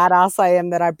badass I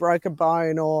am that I broke a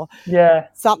bone, or Yeah,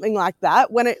 something like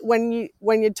that. When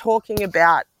you're talking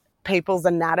about people's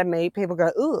anatomy, people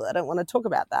go, "Ooh, I don't want to talk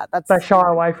about that." they shy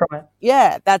away from it.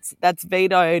 Yeah, that's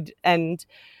vetoed. And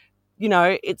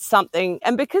it's something,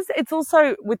 and because it's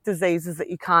also with diseases that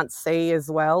you can't see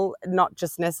as well, not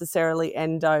just necessarily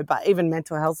endo, but even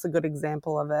mental health's a good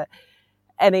example of it.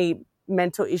 Any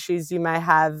mental issues you may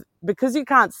have, because you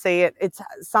can't see it, it's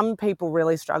some people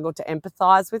really struggle to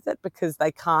empathize with it because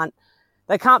they can't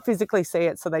physically see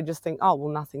it, so they just think, oh,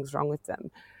 well, nothing's wrong with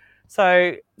them.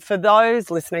 So for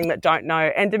those listening that don't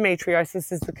know,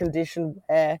 endometriosis is the condition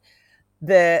where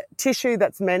the tissue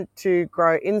that's meant to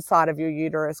grow inside of your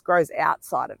uterus grows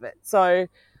outside of it. So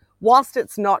whilst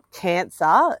it's not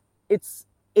cancer, it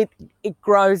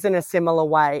grows in a similar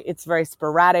way. It's very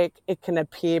sporadic. It can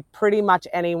appear pretty much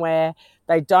anywhere.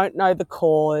 They don't know the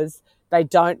cause. They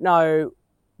don't know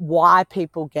why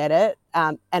people get it,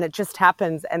 and it just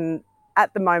happens. And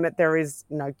at the moment, there is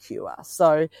no cure.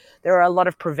 So there are a lot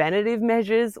of preventative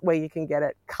measures where you can get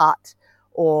it cut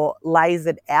or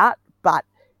lasered out, but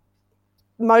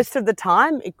most of the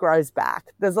time it grows back.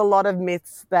 There's a lot of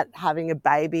myths that having a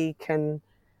baby can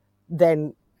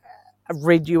then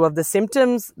rid you of the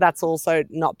symptoms. That's also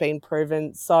not been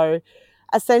proven. So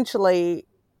essentially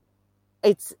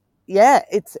it's yeah,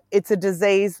 it's a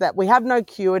disease that we have no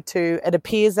cure to. It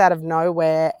appears out of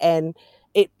nowhere, and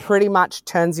it pretty much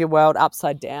turns your world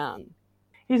upside down.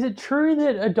 Is it true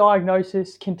that a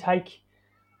diagnosis can take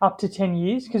up to 10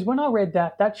 years? Because when I read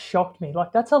that, that shocked me.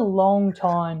 Like, that's a long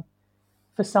time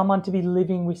for someone to be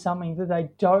living with something that they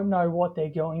don't know what they're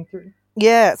going through.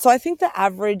 Yeah, so I think the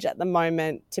average at the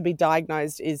moment to be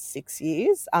diagnosed is 6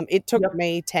 years. It took Yep.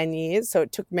 me 10 years. So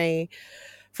it took me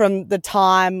from the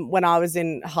time when I was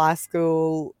in high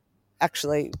school.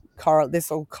 Actually,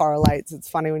 this all correlates. It's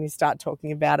funny when you start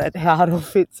talking about it, how it all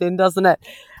fits in, doesn't it?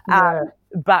 Yeah.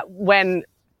 But when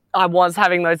I was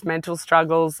having those mental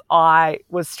struggles, I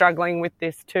was struggling with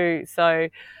this too. So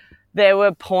there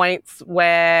were points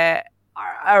where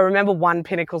I remember one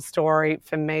pinnacle story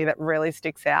for me that really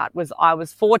sticks out was I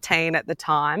was 14 at the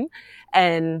time,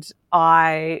 and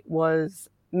I was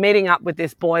meeting up with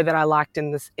this boy that I liked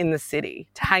in the city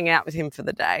to hang out with him for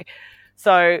the day.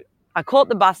 So I caught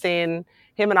the bus in.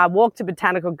 Him and I walked to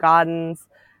Botanical Gardens,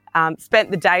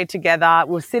 spent the day together.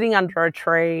 We were sitting under a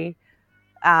tree,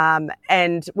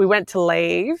 and we went to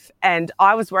leave. And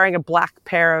I was wearing a black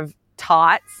pair of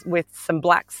tights with some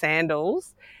black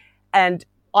sandals, and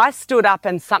I stood up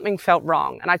and something felt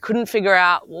wrong, and I couldn't figure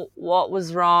out what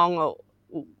was wrong or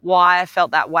why I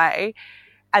felt that way.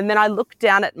 And then I looked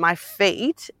down at my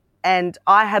feet, and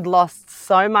I had lost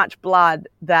so much blood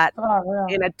that Oh, wow.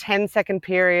 in a 10-second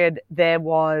period, there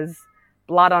was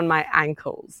blood on my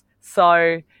ankles.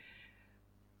 So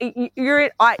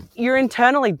you're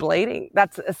internally bleeding.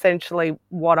 That's essentially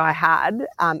what I had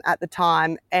at the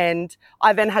time. And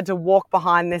I then had to walk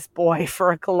behind this boy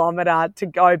for a kilometre to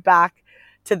go back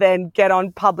to then get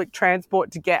on public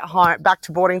transport to get home, back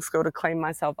to boarding school to clean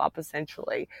myself up,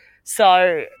 essentially.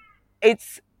 So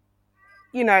it's,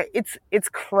 it's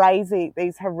crazy,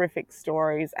 these horrific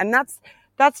stories. And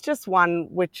that's just one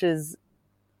which is,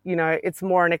 it's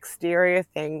more an exterior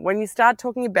thing. When you start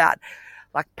talking about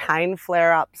like pain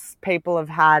flare-ups people have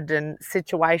had and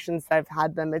situations they've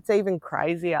had them, it's even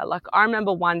crazier. Like I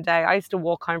remember one day I used to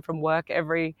walk home from work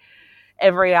every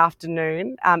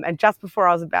afternoon, and just before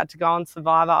I was about to go on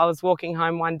Survivor, I was walking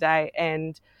home one day,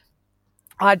 and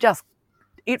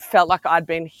it felt like I'd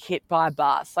been hit by a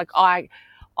bus. Like I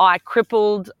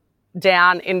crippled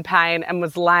down in pain and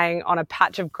was laying on a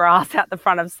patch of grass out the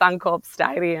front of Suncorp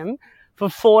Stadium for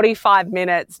 45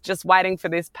 minutes just waiting for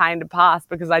this pain to pass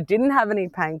because I didn't have any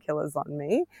painkillers on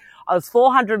me. I was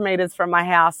 400 meters from my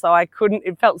house, so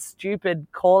it felt stupid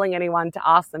calling anyone to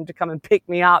ask them to come and pick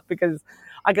me up because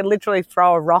I could literally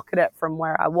throw a rock at it from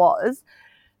where I was.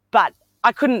 But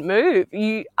I couldn't move.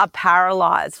 You are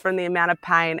paralyzed from the amount of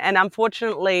pain. And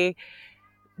unfortunately,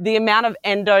 the amount of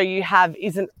endo you have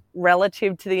isn't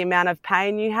relative to the amount of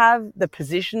pain you have. The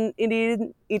position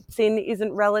it's in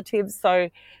isn't relative. So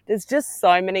there's just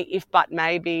so many if but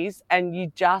maybes, and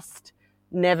you just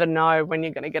never know when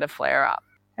you're going to get a flare up.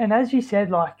 And as you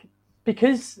said, like,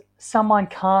 because someone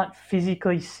can't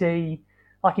physically see,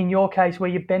 like in your case where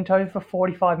you're bent over for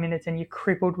 45 minutes and you're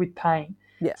crippled with pain,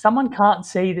 Yeah. someone can't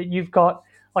see that you've got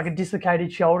like a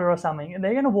dislocated shoulder or something, and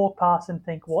they're going to walk past and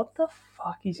think, what the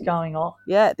fuck is going on?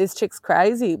 Yeah, this chick's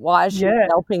crazy. Why is she Yeah.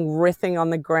 helping writhing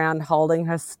on the ground holding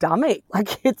her stomach?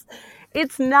 Like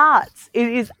it's nuts. It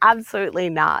is absolutely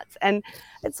nuts. And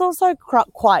it's also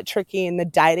quite tricky in the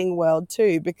dating world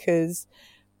too, because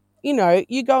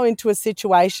you go into a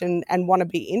situation and want to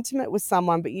be intimate with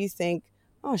someone, but you think,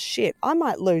 oh shit, I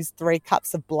might lose 3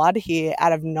 cups of blood here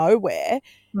out of nowhere.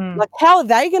 Like, how are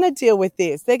they going to deal with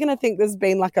this? They're going to think there's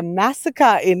been like a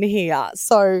massacre in here.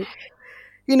 So,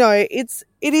 it's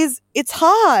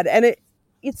hard, and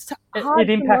it's hard It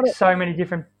impacts so many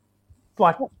different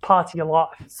like parts of your life.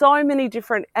 so many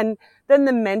different, and then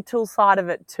the mental side of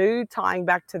it too, tying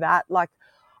back to that. Like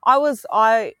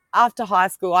after high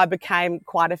school, I became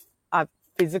quite a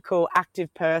physical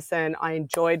active person. I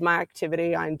enjoyed my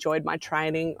activity. I enjoyed my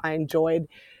training. I enjoyed,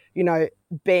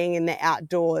 being in the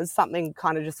outdoors. Something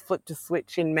kind of just flipped a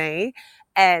switch in me.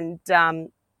 And,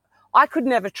 I could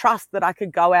never trust that I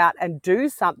could go out and do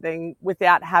something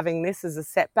without having this as a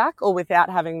setback or without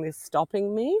having this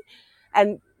stopping me.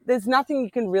 And there's nothing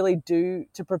you can really do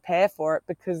to prepare for it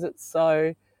because it's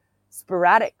so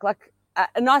sporadic. Like,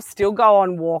 and I still go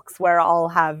on walks where I'll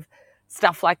have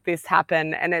stuff like this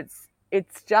happen, and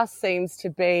it's just seems to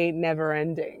be never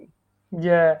ending.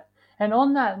 Yeah. And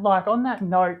on that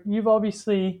note,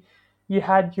 you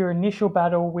had your initial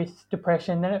battle with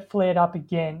depression, then it flared up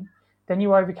again. Then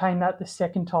you overcame that the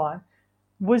second time.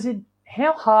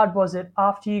 How hard was it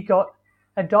after you got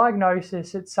a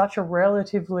diagnosis at such a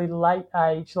relatively late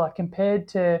age, like compared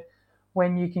to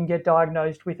when you can get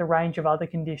diagnosed with a range of other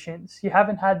conditions? You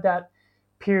haven't had that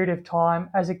period of time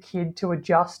as a kid to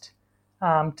adjust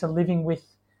to living with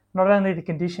not only the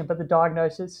condition but the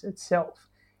diagnosis itself.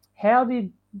 How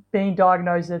did being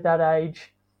diagnosed at that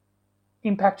age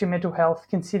impact your mental health,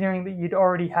 considering that you'd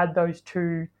already had those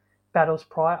two battles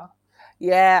prior?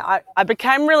 Yeah, I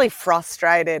became really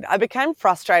frustrated. I became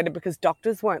frustrated because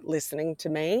doctors weren't listening to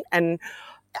me, and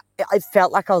I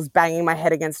felt like I was banging my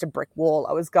head against a brick wall.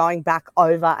 I was going back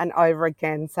over and over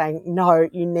again saying, no,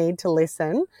 you need to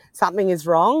listen. Something is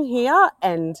wrong here,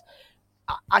 and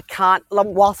I can't,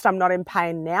 whilst I'm not in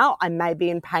pain now, I may be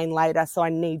in pain later, so I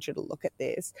need you to look at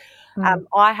this.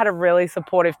 I had a really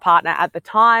supportive partner at the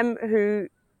time who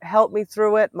helped me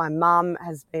through it. My mum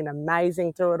has been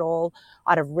amazing through it all.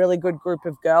 I had a really good group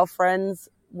of girlfriends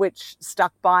which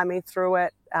stuck by me through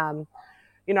it.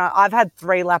 I've had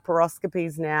 3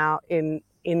 laparoscopies now in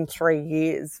 3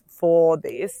 years for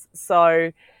this.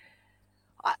 So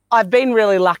I've been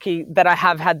really lucky that I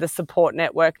have had the support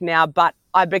network now, but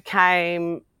I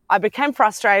became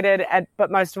frustrated,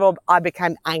 but most of all, I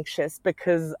became anxious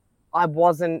because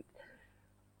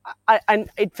and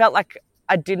it felt like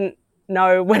I didn't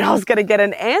know when I was going to get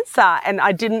an answer, and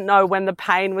I didn't know when the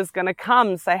pain was going to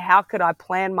come. So how could I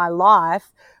plan my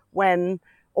life and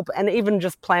even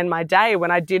just plan my day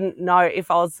when I didn't know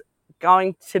if I was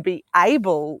going to be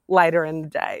able later in the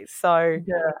day? So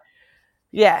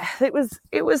yeah, it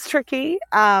was tricky.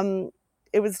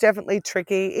 It was definitely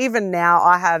tricky. Even now,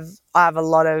 I have a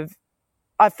lot of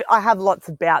I have lots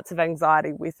of bouts of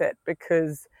anxiety with it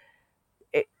because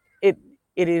it it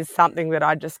it is something that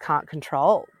I just can't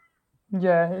control.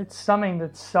 Yeah, it's something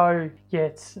that's so,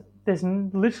 there's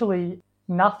literally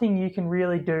nothing you can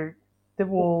really do that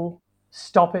will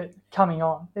stop it coming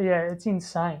on. Yeah, it's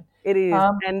insane. It is.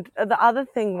 Um, And the other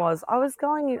thing was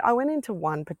I went into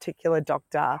one particular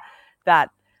doctor that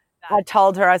I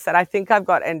told her, I said, I think I've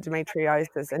got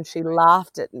endometriosis, and she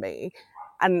laughed at me.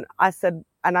 And I said,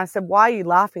 why are you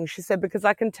laughing? She said, because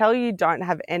I can tell you don't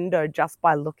have endo just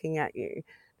by looking at you.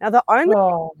 Now, the only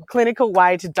oh, clinical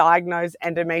way to diagnose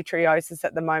endometriosis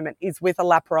at the moment is with a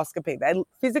laparoscopy. They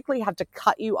physically have to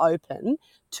cut you open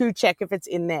to check if it's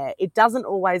in there. It doesn't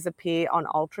always appear on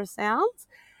ultrasounds,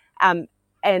 and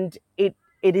it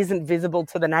isn't visible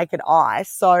to the naked eye.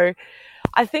 So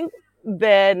I think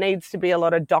there needs to be a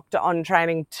lot of doctor on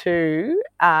training too,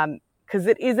 because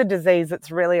it is a disease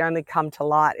that's really only come to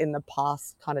light in the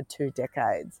past kind of 2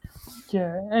 decades.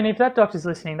 yeah, and if that doctor's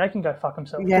listening, they can go fuck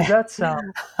themselves because Yeah.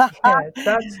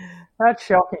 that's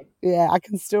shocking. Yeah, I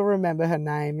can still remember her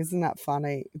name. Isn't that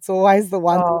funny? It's always the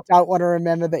ones you Oh, don't want to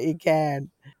remember that you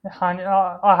can. honey,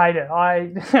 I hate her.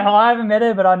 I haven't met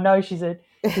her, but I know she's a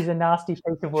nasty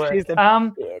piece of work. She's a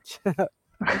bitch.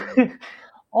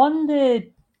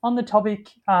 On the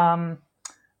topic of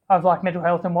like mental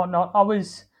health and whatnot, I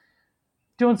was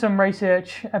doing some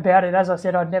research about it. As I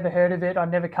said, I'd never heard of it. I'd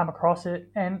never come across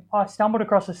it, and I stumbled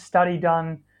across a study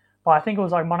done by, I think it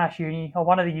was like Monash Uni or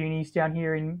one of the unis down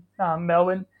here in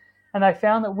Melbourne, and they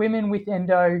found that women with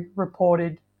endo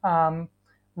reported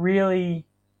really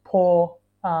poor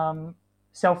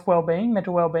self well-being,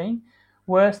 mental well-being,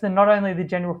 worse than not only the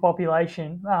general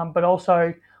population, but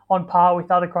also on par with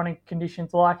other chronic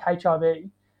conditions like HIV.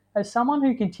 As someone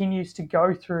who continues to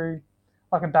go through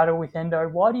like a battle with endo,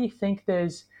 why do you think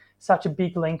there's such a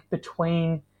big link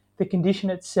between the condition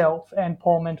itself and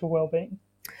poor mental well-being?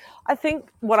 I think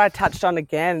what I touched on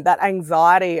again, that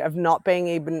anxiety of not being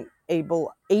even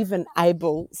able,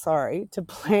 to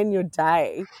plan your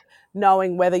day,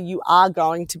 knowing whether you are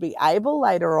going to be able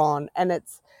later on. And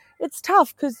it's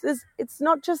tough because it's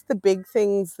not just the big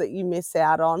things that you miss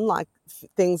out on, like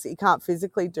things that you can't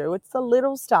physically do. It's the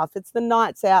little stuff. It's the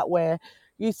nights out where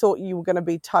you thought you were going to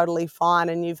be totally fine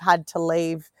and you've had to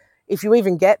leave. If you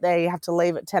even get there, you have to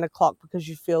leave at 10 o'clock because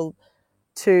you feel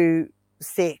too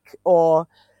sick, or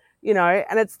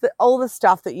and it's all the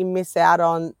stuff that you miss out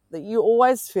on that you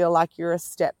always feel like you're a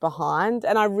step behind.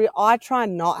 And I try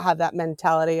and not have that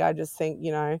mentality. I just think,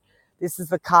 this is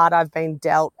the card I've been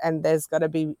dealt and there's got to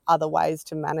be other ways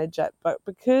to manage it. But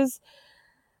because,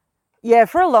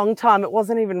 for a long time, it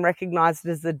wasn't even recognised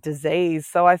as a disease.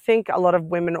 So I think a lot of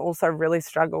women also really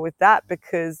struggle with that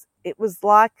because it was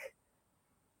like,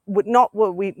 not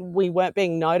what we weren't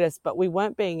being noticed, but we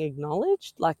weren't being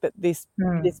acknowledged, like that this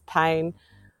pain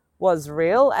was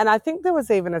real. And I think there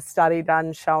was even a study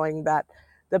done showing that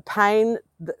the pain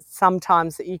that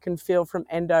sometimes that you can feel from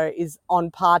endo is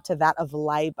on par to that of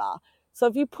labour. So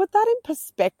if you put that in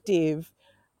perspective,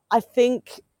 I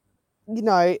think,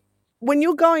 when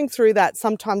you're going through that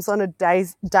sometimes on a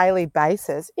daily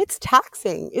basis, it's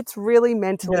taxing. It's really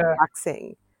mentally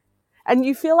taxing. And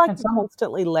you feel like And you're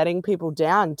constantly letting people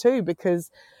down too, because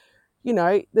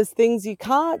there's things you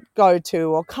can't go to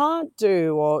or can't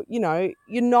do, or,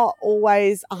 you're not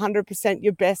always 100%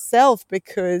 your best self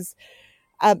because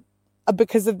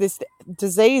of this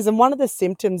disease. And one of the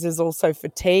symptoms is also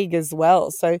fatigue as well.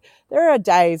 So there are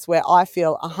days where I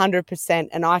feel 100%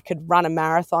 and I could run a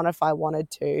marathon if I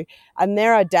wanted to. And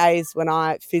there are days when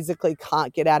I physically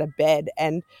can't get out of bed,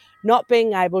 and not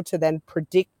being able to then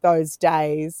predict those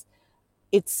days,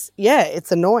 it's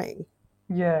annoying.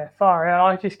 Yeah, far out.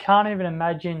 I just can't even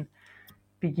imagine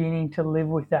beginning to live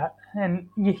with that. And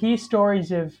you hear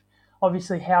stories of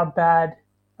obviously how bad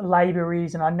labour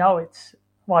is, and I know it's,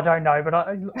 well, I don't know, but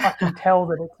I can tell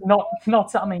that it's not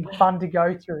something fun to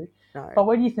go through. No. But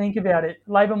when you think about it,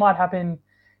 labour might happen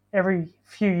every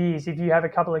few years if you have a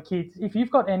couple of kids. If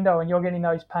you've got endo and you're getting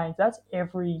those pains, that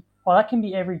can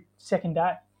be every second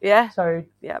day. Yeah. So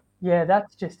Yep. yeah,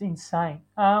 that's just insane.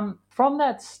 From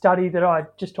that study that I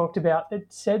just talked about, it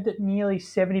said that nearly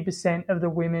 70% of the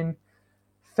women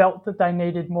felt that they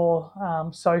needed more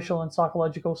social and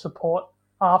psychological support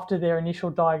after their initial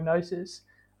diagnosis.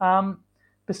 Um,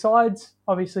 Besides,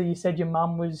 obviously, you said your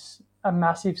mum was a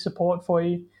massive support for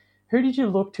you. Who did you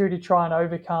look to try and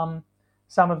overcome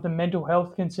some of the mental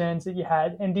health concerns that you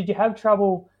had? And did you have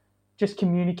trouble just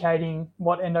communicating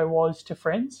what endo was to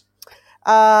friends?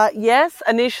 Yes,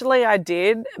 initially I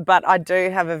did, but I do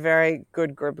have a very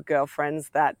good group of girlfriends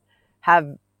that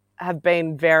have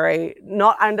been very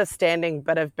not understanding,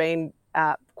 but have been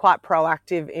quite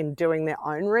proactive in doing their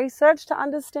own research to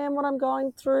understand what I'm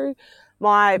going through.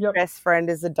 My Yep. best friend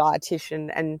is a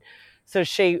dietitian, and so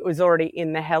she was already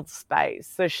in the health space.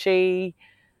 So she,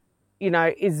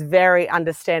 is very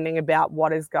understanding about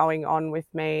what is going on with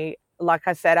me. Like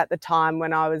I said, at the time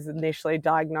when I was initially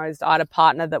diagnosed, I had a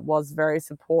partner that was very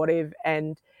supportive.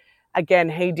 And again,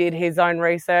 he did his own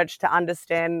research to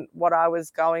understand what I was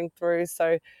going through.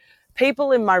 So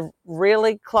people in my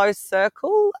really close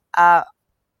circle,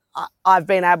 I've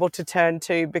been able to turn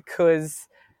to because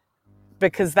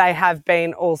they have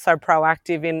been also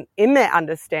proactive in their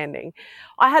understanding.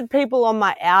 I had people on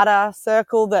my outer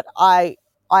circle that I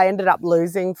ended up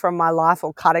losing from my life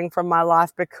or cutting from my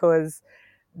life because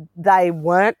they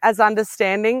weren't as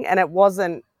understanding, and it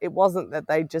wasn't that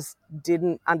they just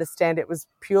didn't understand. It was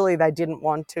purely they didn't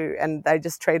want to, and they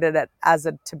just treated it as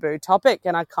a taboo topic.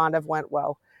 And I kind of went,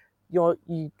 well,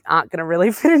 you aren't going to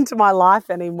really fit into my life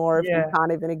anymore if you Yeah,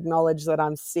 can't even acknowledge that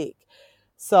I'm sick.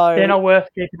 So they're not worth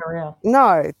keeping around.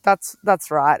 no, that's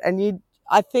right. And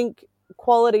I think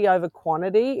quality over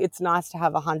quantity. It's nice to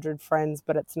have 100 friends,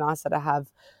 but it's nicer to have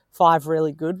 5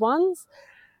 really good ones.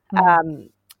 Mm.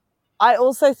 I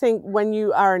also think when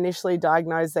you are initially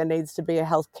diagnosed, there needs to be a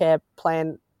healthcare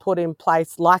plan put in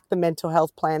place, like the mental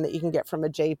health plan that you can get from a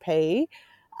GP,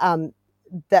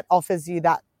 that offers you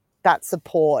that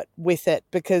support with it.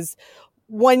 Because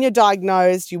when you're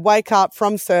diagnosed, you wake up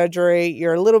from surgery,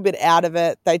 you're a little bit out of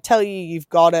it, they tell you you've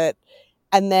got it,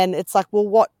 and then it's like, well,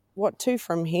 what to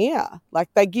from here? Like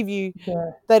they give you,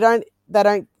 Yeah. they don't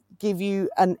give you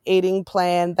an eating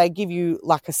plan. They give you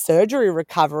like a surgery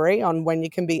recovery on when you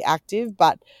can be active,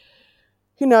 but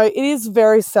it is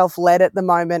very self-led at the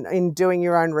moment in doing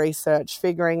your own research,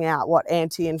 figuring out what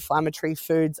anti-inflammatory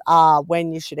foods are,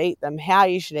 when you should eat them, how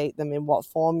you should eat them, in what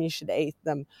form you should eat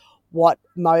them, what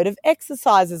mode of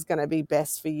exercise is going to be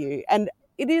best for you. And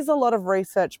it is a lot of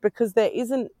research because there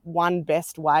isn't one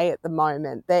best way at the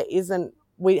moment.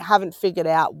 We haven't figured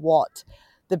out what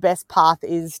the best path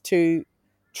is to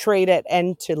treat it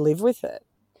and to live with it.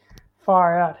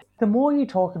 Far out. The more you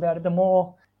talk about it, the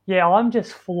more, yeah, I'm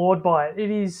just floored by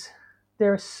it.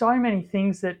 There are so many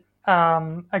things that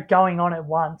are going on at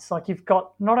once. Like you've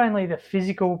got not only the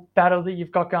physical battle that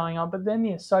you've got going on, but then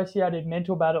the associated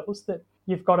mental battles that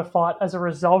you've got to fight as a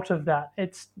result of that.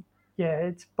 It's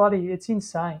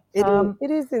insane.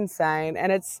 It is insane,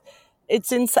 and it's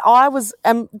insane. I was,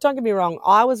 don't get me wrong,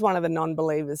 I was one of the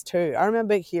non-believers too. I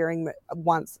remember hearing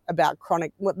once about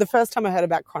the first time I heard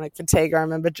about chronic fatigue, I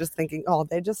remember just thinking, oh,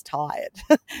 they're just tired.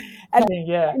 And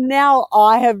Yeah. now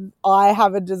I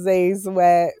have a disease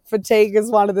where fatigue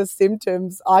is one of the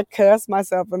symptoms. I curse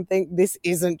myself and think, this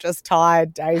isn't just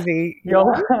tired, Daisy. You're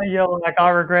like, I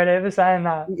regret ever saying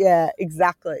that. Yeah,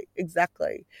 exactly.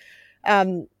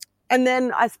 And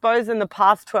then I suppose in the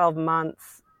past 12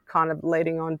 months, kind of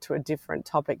leading on to a different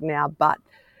topic now, but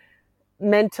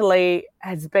mentally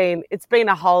it's been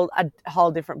a whole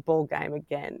different ball game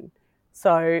again.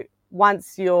 So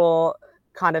once you're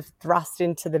kind of thrust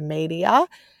into the media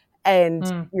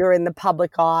and you're in the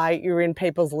public eye, you're in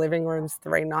people's living rooms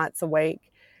 3 nights a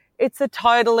week, it's a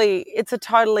totally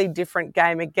different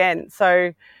game again.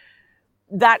 So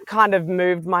that kind of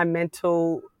moved my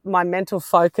mental my mental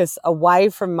focus away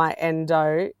from my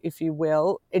endo, if you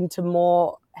will, into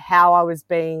more how I was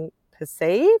being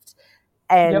perceived.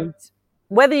 And Yep.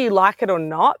 whether you like it or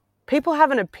not, people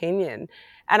have an opinion.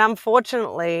 And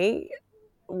unfortunately,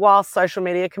 while social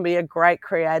media can be a great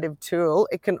creative tool,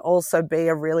 it can also be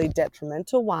a really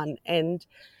detrimental one. And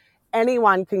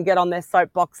anyone can get on their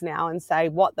soapbox now and say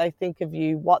what they think of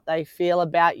you, what they feel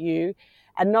about you.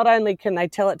 And not only can they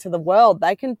tell it to the world,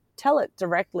 they can tell it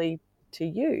directly to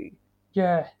you.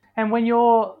 Yeah. And when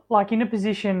you're like in a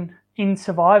position in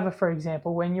Survivor, for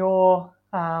example, when you're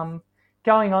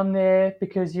going on there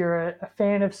because you're a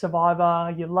fan of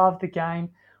Survivor, you love the game,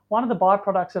 one of the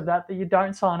byproducts of that you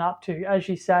don't sign up to, as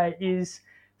you say, is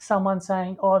someone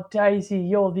saying, "Oh, Daisy,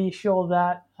 you're this, you're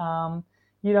that.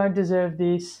 You don't deserve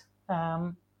this."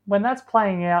 When that's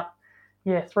playing out,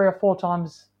 yeah, 3 or 4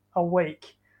 times a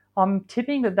week, I'm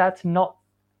tipping that that's not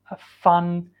a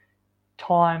fun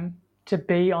time to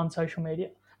be on social media.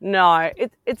 No,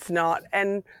 it's not.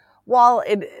 And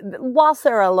whilst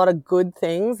there are a lot of good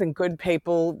things and good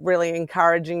people really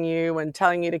encouraging you and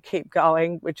telling you to keep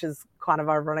going, which is kind of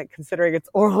ironic considering it's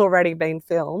already been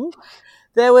filmed,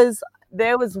 there was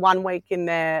one week in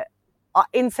there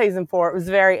in season 4. It was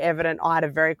very evident I had a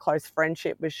very close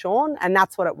friendship with Sean, and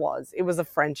that's what it was. It was a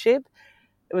friendship.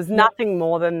 It was Yep. nothing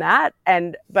more than that.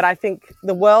 But I think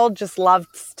the world just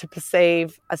loves to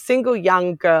perceive a single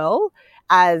young girl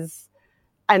as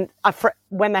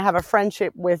when they have a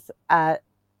friendship with a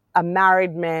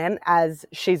married man as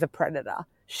she's a predator.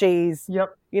 She's,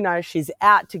 Yep. She's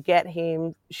out to get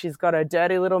him. She's got her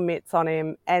dirty little mitts on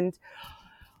him. And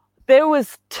there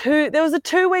was a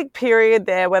 2-week period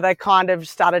there where they kind of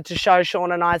started to show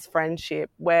Sean and I's friendship,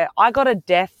 where I got a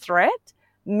death threat,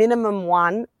 minimum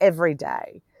 1 every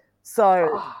day.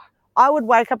 So I would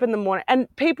wake up in the morning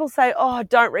and people say, "Oh,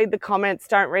 don't read the comments,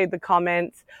 don't read the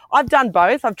comments." I've done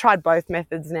both. I've tried both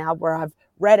methods now where I've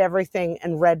read everything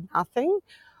and read nothing.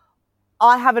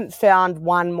 I haven't found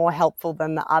one more helpful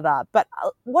than the other. But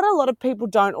what a lot of people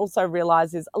don't also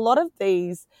realize is a lot of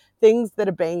these things that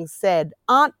are being said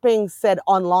aren't being said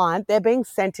online. They're being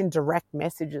sent in direct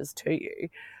messages to you.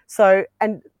 So,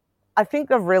 and I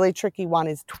think a really tricky one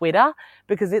is Twitter,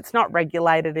 because it's not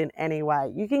regulated in any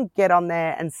way. You can get on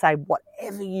there and say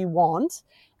whatever you want,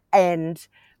 and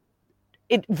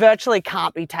it virtually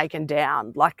can't be taken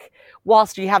down. Like,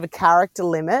 whilst you have a character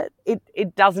limit,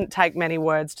 it doesn't take many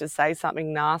words to say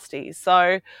something nasty.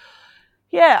 So,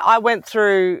 yeah, I went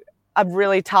through a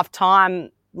really tough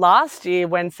time last year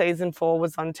when season 4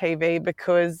 was on TV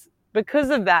because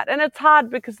of that. And it's hard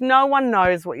because no one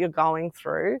knows what you're going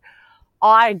through.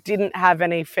 I didn't have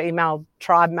any female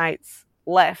tribe mates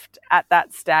left at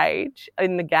that stage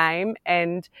in the game,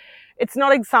 and it's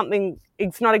not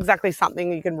exactly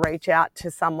something you can reach out to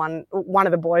one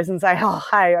of the boys, and say, "Oh,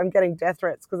 hey, I'm getting death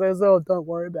threats," because they go, "Oh, don't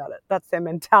worry about it." That's their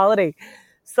mentality.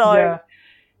 So,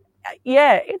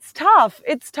 yeah, it's tough.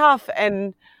 It's tough.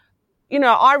 And,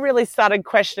 I really started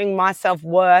questioning my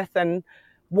self-worth and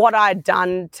what I'd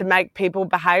done to make people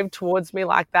behave towards me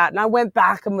like that. And I went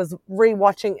back and was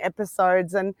rewatching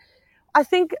episodes, and I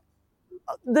think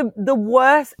the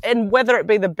worst, and whether it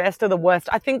be the best or the worst,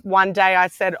 I think one day I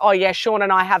said, "Oh yeah, Sean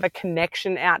and I have a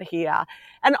connection out here."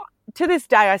 And to this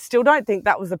day, I still don't think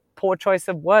that was a poor choice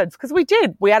of words, because we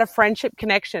did. We had a friendship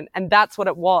connection, and that's what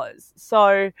it was.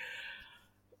 So,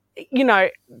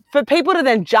 for people to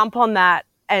then jump on that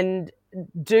and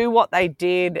do what they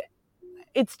did,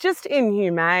 it's just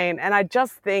inhumane. And I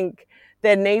just think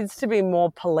there needs to be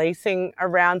more policing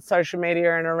around social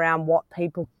media and around what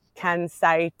people can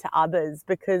say to others,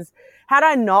 because had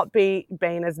I not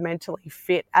been as mentally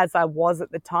fit as I was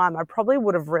at the time, I probably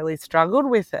would have really struggled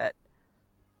with it.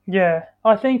 Yeah,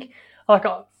 I think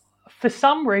for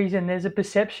some reason there's a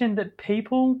perception that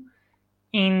people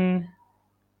in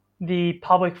the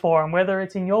public forum, whether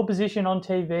it's in your position on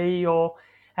TV or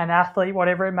an athlete,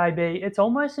 whatever it may be, it's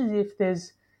almost as if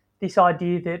there's this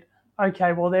idea that,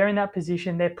 okay, well, they're in that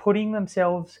position, they're putting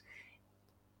themselves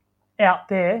out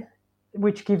there,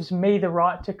 which gives me the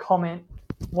right to comment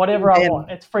whatever I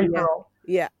want. It's free for all.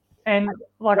 Yeah. And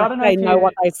I don't know they if know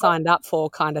what they signed up for,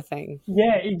 kind of thing.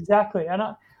 Yeah, exactly. And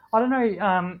I don't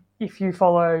know if you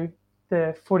follow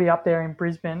the footy up there in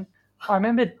Brisbane. I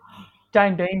remember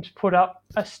Dane Beams put up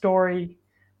a story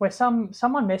where someone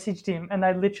messaged him, and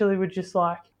they literally were just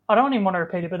like, I don't even want to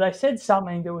repeat it, but they said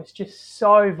something that was just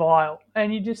so vile.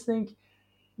 And you just think,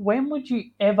 when would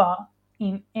you ever,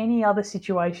 in any other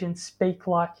situation, speak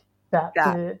like that?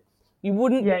 You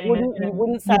wouldn't. You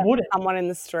wouldn't say it to someone in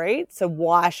the street. So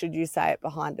why should you say it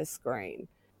behind a screen?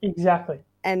 Exactly.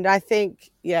 And I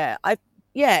think,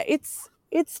 it's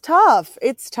It's tough.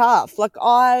 It's tough. Like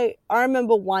I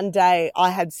remember one day I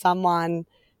had someone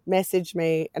message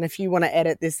me, and if you want to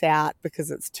edit this out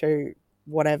because it's too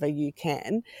whatever you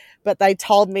can, but they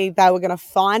told me they were going to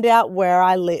find out where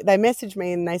I live. They messaged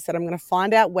me and they said, I'm going to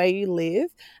find out where you live.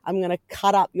 I'm going to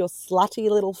cut up your slutty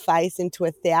little face into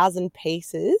 1,000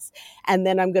 pieces, and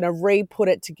then I'm going to re-put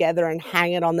it together and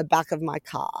hang it on the back of my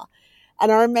car.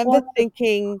 And I remember What?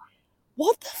 thinking,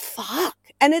 what the fuck?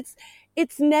 And it's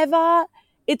never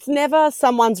it's never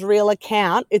someone's real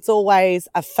account. It's always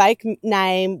a fake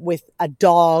name with a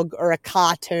dog or a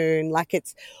cartoon. Like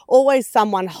it's always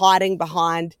someone hiding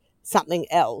behind something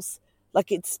else.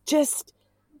 Like it's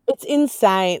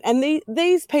insane. And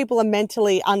these people are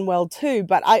mentally unwell too.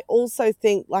 But I also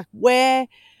think like where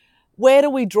do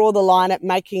we draw the line at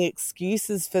making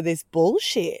excuses for this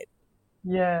bullshit?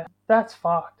 Yeah, that's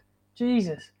fucked.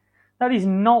 Jesus, that is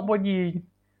not what you.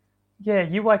 Yeah,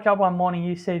 you wake up one morning,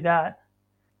 you see that.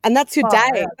 And that's your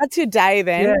Far day. out. That's your day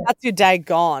then. Yeah, That's your day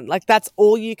gone. Like that's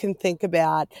all you can think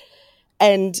about.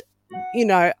 And you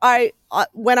know, I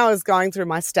when I was going through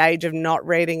my stage of not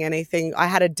reading anything, I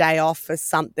had a day off for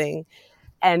something,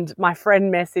 and my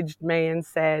friend messaged me and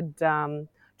said,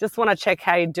 "Just want to check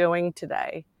how you're doing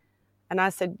today." And I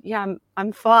said, "Yeah,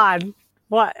 I'm fine."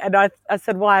 What? And I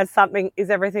said, "Why? Is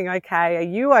everything okay? Are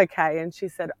you okay?" And she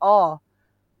said, "Oh,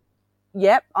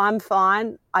 yep, I'm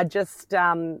fine. I just,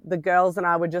 the girls and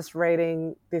I were just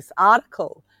reading this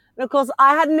article." And of course,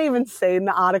 I hadn't even seen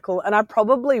the article, and I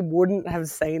probably wouldn't have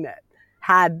seen it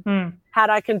had mm, had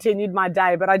I continued my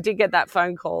day. But I did get that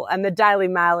phone call, and the Daily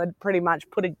Mail had pretty much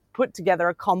put together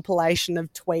a compilation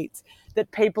of tweets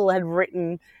that people had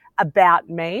written about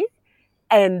me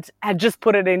and had just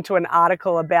put it into an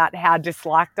article about how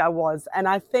disliked I was. And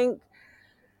I think,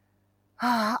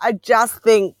 I just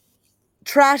think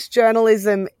trash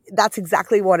journalism, that's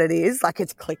exactly what it is. Like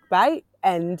it's clickbait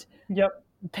and yep.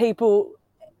 people,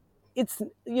 it's,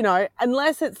 you know,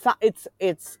 unless it's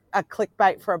a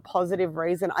clickbait for a positive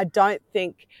reason, I don't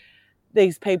think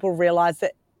these people realize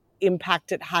the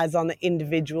impact it has on the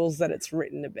individuals that it's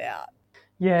written about.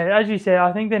 Yeah, as you said,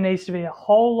 I think there needs to be a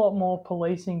whole lot more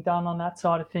policing done on that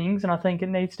side of things, and I think it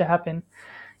needs to happen,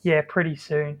 yeah, pretty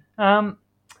soon.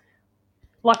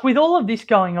 Like with all of this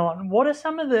going on, what are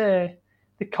some of the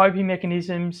coping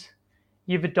mechanisms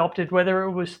you've adopted, whether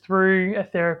it was through a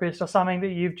therapist or something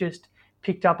that you've just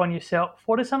picked up on yourself?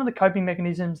 What are some of the coping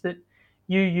mechanisms that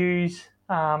you use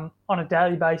on a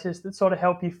daily basis that sort of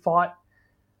help you fight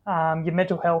your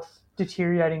mental health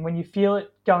deteriorating when you feel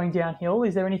it going downhill?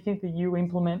 Is there anything that you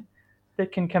implement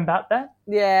that can combat that?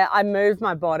 Yeah, I move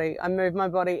my body. I move my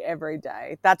body every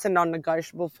day. That's a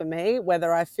non-negotiable for me.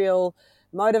 Whether I feel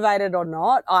motivated or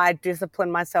not, I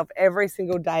discipline myself every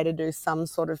single day to do some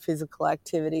sort of physical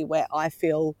activity where I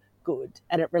feel good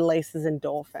and it releases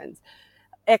endorphins.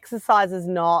 Exercise is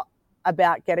not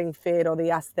about getting fit or the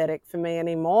aesthetic for me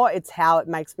anymore. It's how it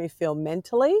makes me feel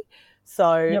mentally.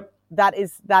 So Yep. that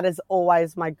is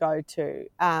always my go-to.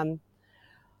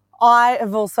 I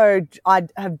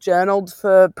have journaled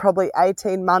for probably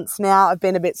 18 months now. I've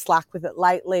been a bit slack with it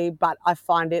lately, but I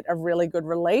find it a really good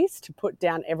release to put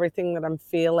down everything that I'm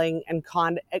feeling and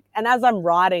as I'm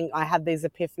writing, I have these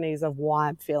epiphanies of why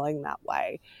I'm feeling that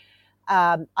way.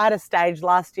 I had a stage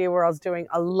last year where I was doing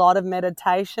a lot of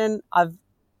meditation.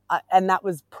 And that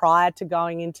was prior to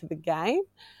going into the game.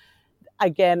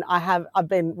 Again, I've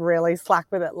been really slack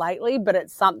with it lately, but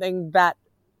it's something that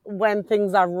when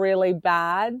things are really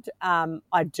bad,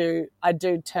 I do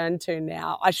turn to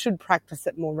now. I should practice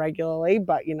it more regularly,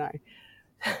 but you know,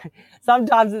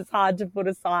 sometimes it's hard to put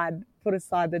aside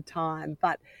the time.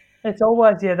 But It's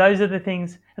always, yeah, those are the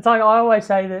things. It's like I always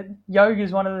say that yoga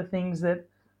is one of the things that,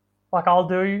 like, I'll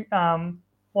do.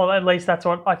 Well, at least that's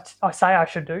what I say I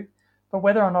should do. But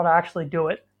whether or not I actually do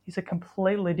it is a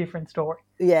completely different story.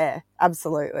 yeah,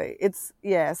 absolutely.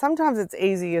 Sometimes it's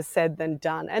easier said than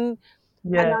done. And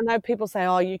Yeah, I know people say,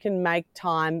 oh, you can make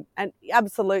time. And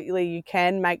absolutely, you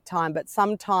can make time. But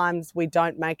sometimes we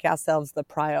don't make ourselves the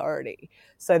priority.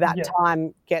 So that yeah,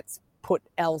 time gets put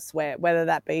elsewhere, whether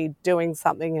that be doing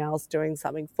something else, doing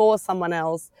something for someone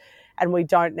else. And we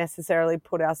don't necessarily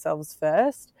put ourselves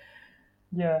first.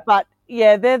 yeah, But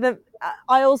yeah,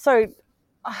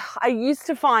 I used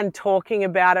to find talking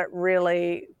about it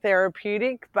really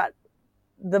therapeutic, but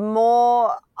the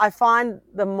more I find,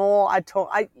 the more I talk,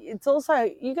 it's also,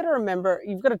 you got to remember,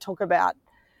 you've got to talk about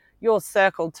your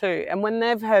circle too. And when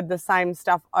they've heard the same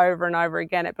stuff over and over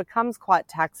again, it becomes quite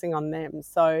taxing on them.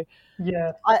 So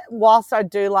yeah. whilst I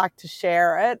do like to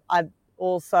share it, I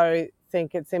also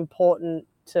think it's important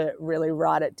to really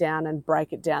write it down and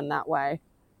break it down that way.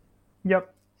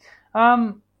 Yep.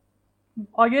 Um,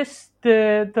 I guess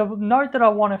the note that I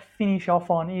want to finish off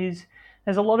on is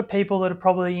there's a lot of people that are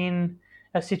probably in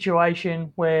a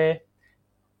situation where,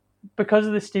 because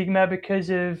of the stigma, because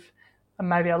of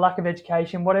maybe a lack of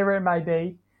education, whatever it may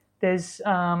be, there's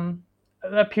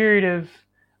a period of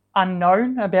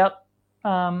unknown about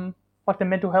like the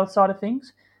mental health side of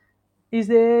things. Is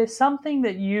there something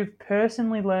that you've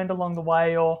personally learned along the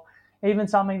way, or even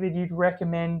something that you'd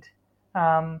recommend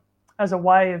as a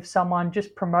way of someone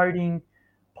just promoting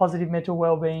positive mental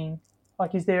well-being?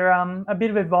 Like, is there a bit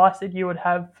of advice that you would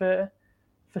have for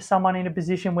someone in a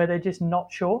position where they're just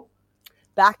not sure?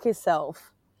 Back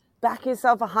yourself. Back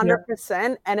yourself Yeah,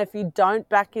 100%. And if you don't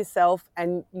back yourself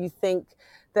and you think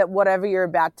that whatever you're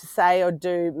about to say or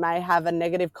do may have a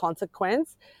negative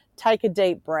consequence, take a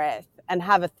deep breath and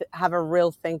have a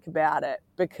real think about it,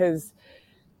 because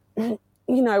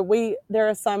there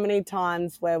are so many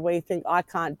times where we think I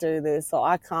can't do this, or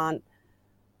I can't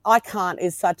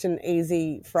is such an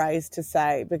easy phrase to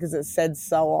say because it's said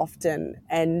so often.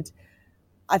 And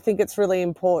I think it's really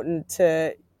important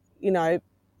to, you know,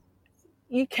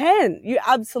 you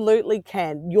absolutely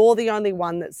can. You're the only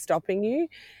one that's stopping you.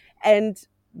 And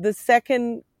the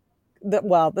second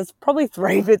there's probably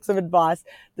three bits of advice.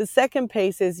 The second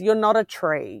piece is you're not a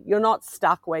tree. You're not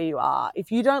stuck where you are.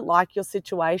 If you don't like your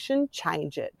situation,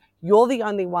 change it. You're the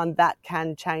only one that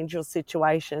can change your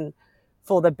situation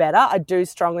for the better. I do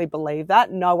strongly believe that.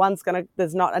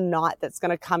 There's not a knight that's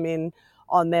going to come in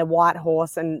on their white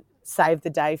horse and save the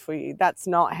day for you. That's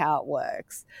not how it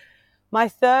works. My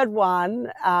third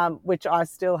one, which I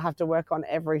still have to work on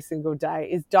every single day,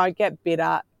 is don't get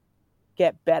bitter,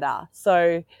 get better.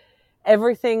 So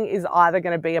everything is either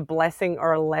going to be a blessing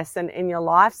or a lesson in your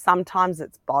life. Sometimes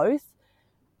it's both.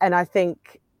 And I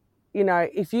think,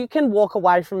 if you can walk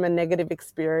away from a negative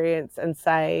experience and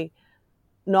say,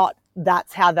 not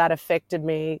that's how that affected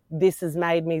me, this has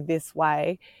made me this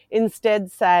way,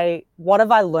 instead say, what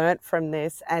have I learnt from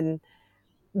this, and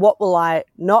what will I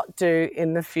not do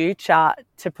in the future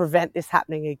to prevent this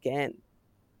happening again?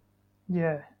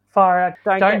 yeah, far out.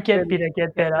 Don't Don't get get bitter, bitter,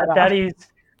 get get better. That better. is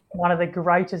one of the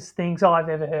greatest things I've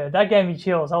ever heard. That gave me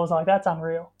chills. I was like, that's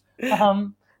unreal.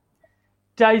 Um,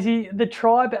 Daisy, the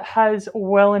tribe has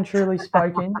well and truly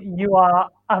spoken. You are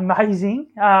amazing.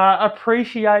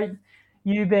 Appreciate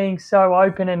you being so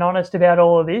open and honest about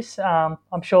all of this.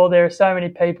 I'm sure there are so many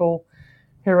people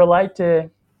who relate to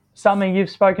something you've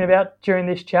spoken about during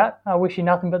this chat. I wish you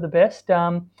nothing but the best.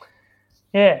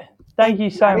 Yeah, thank Thank you you,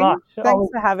 so Matty. much. Thanks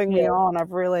for having Yeah, me on.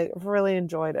 I've really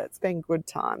enjoyed it. It's been a good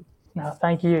time. no,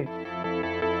 thank you.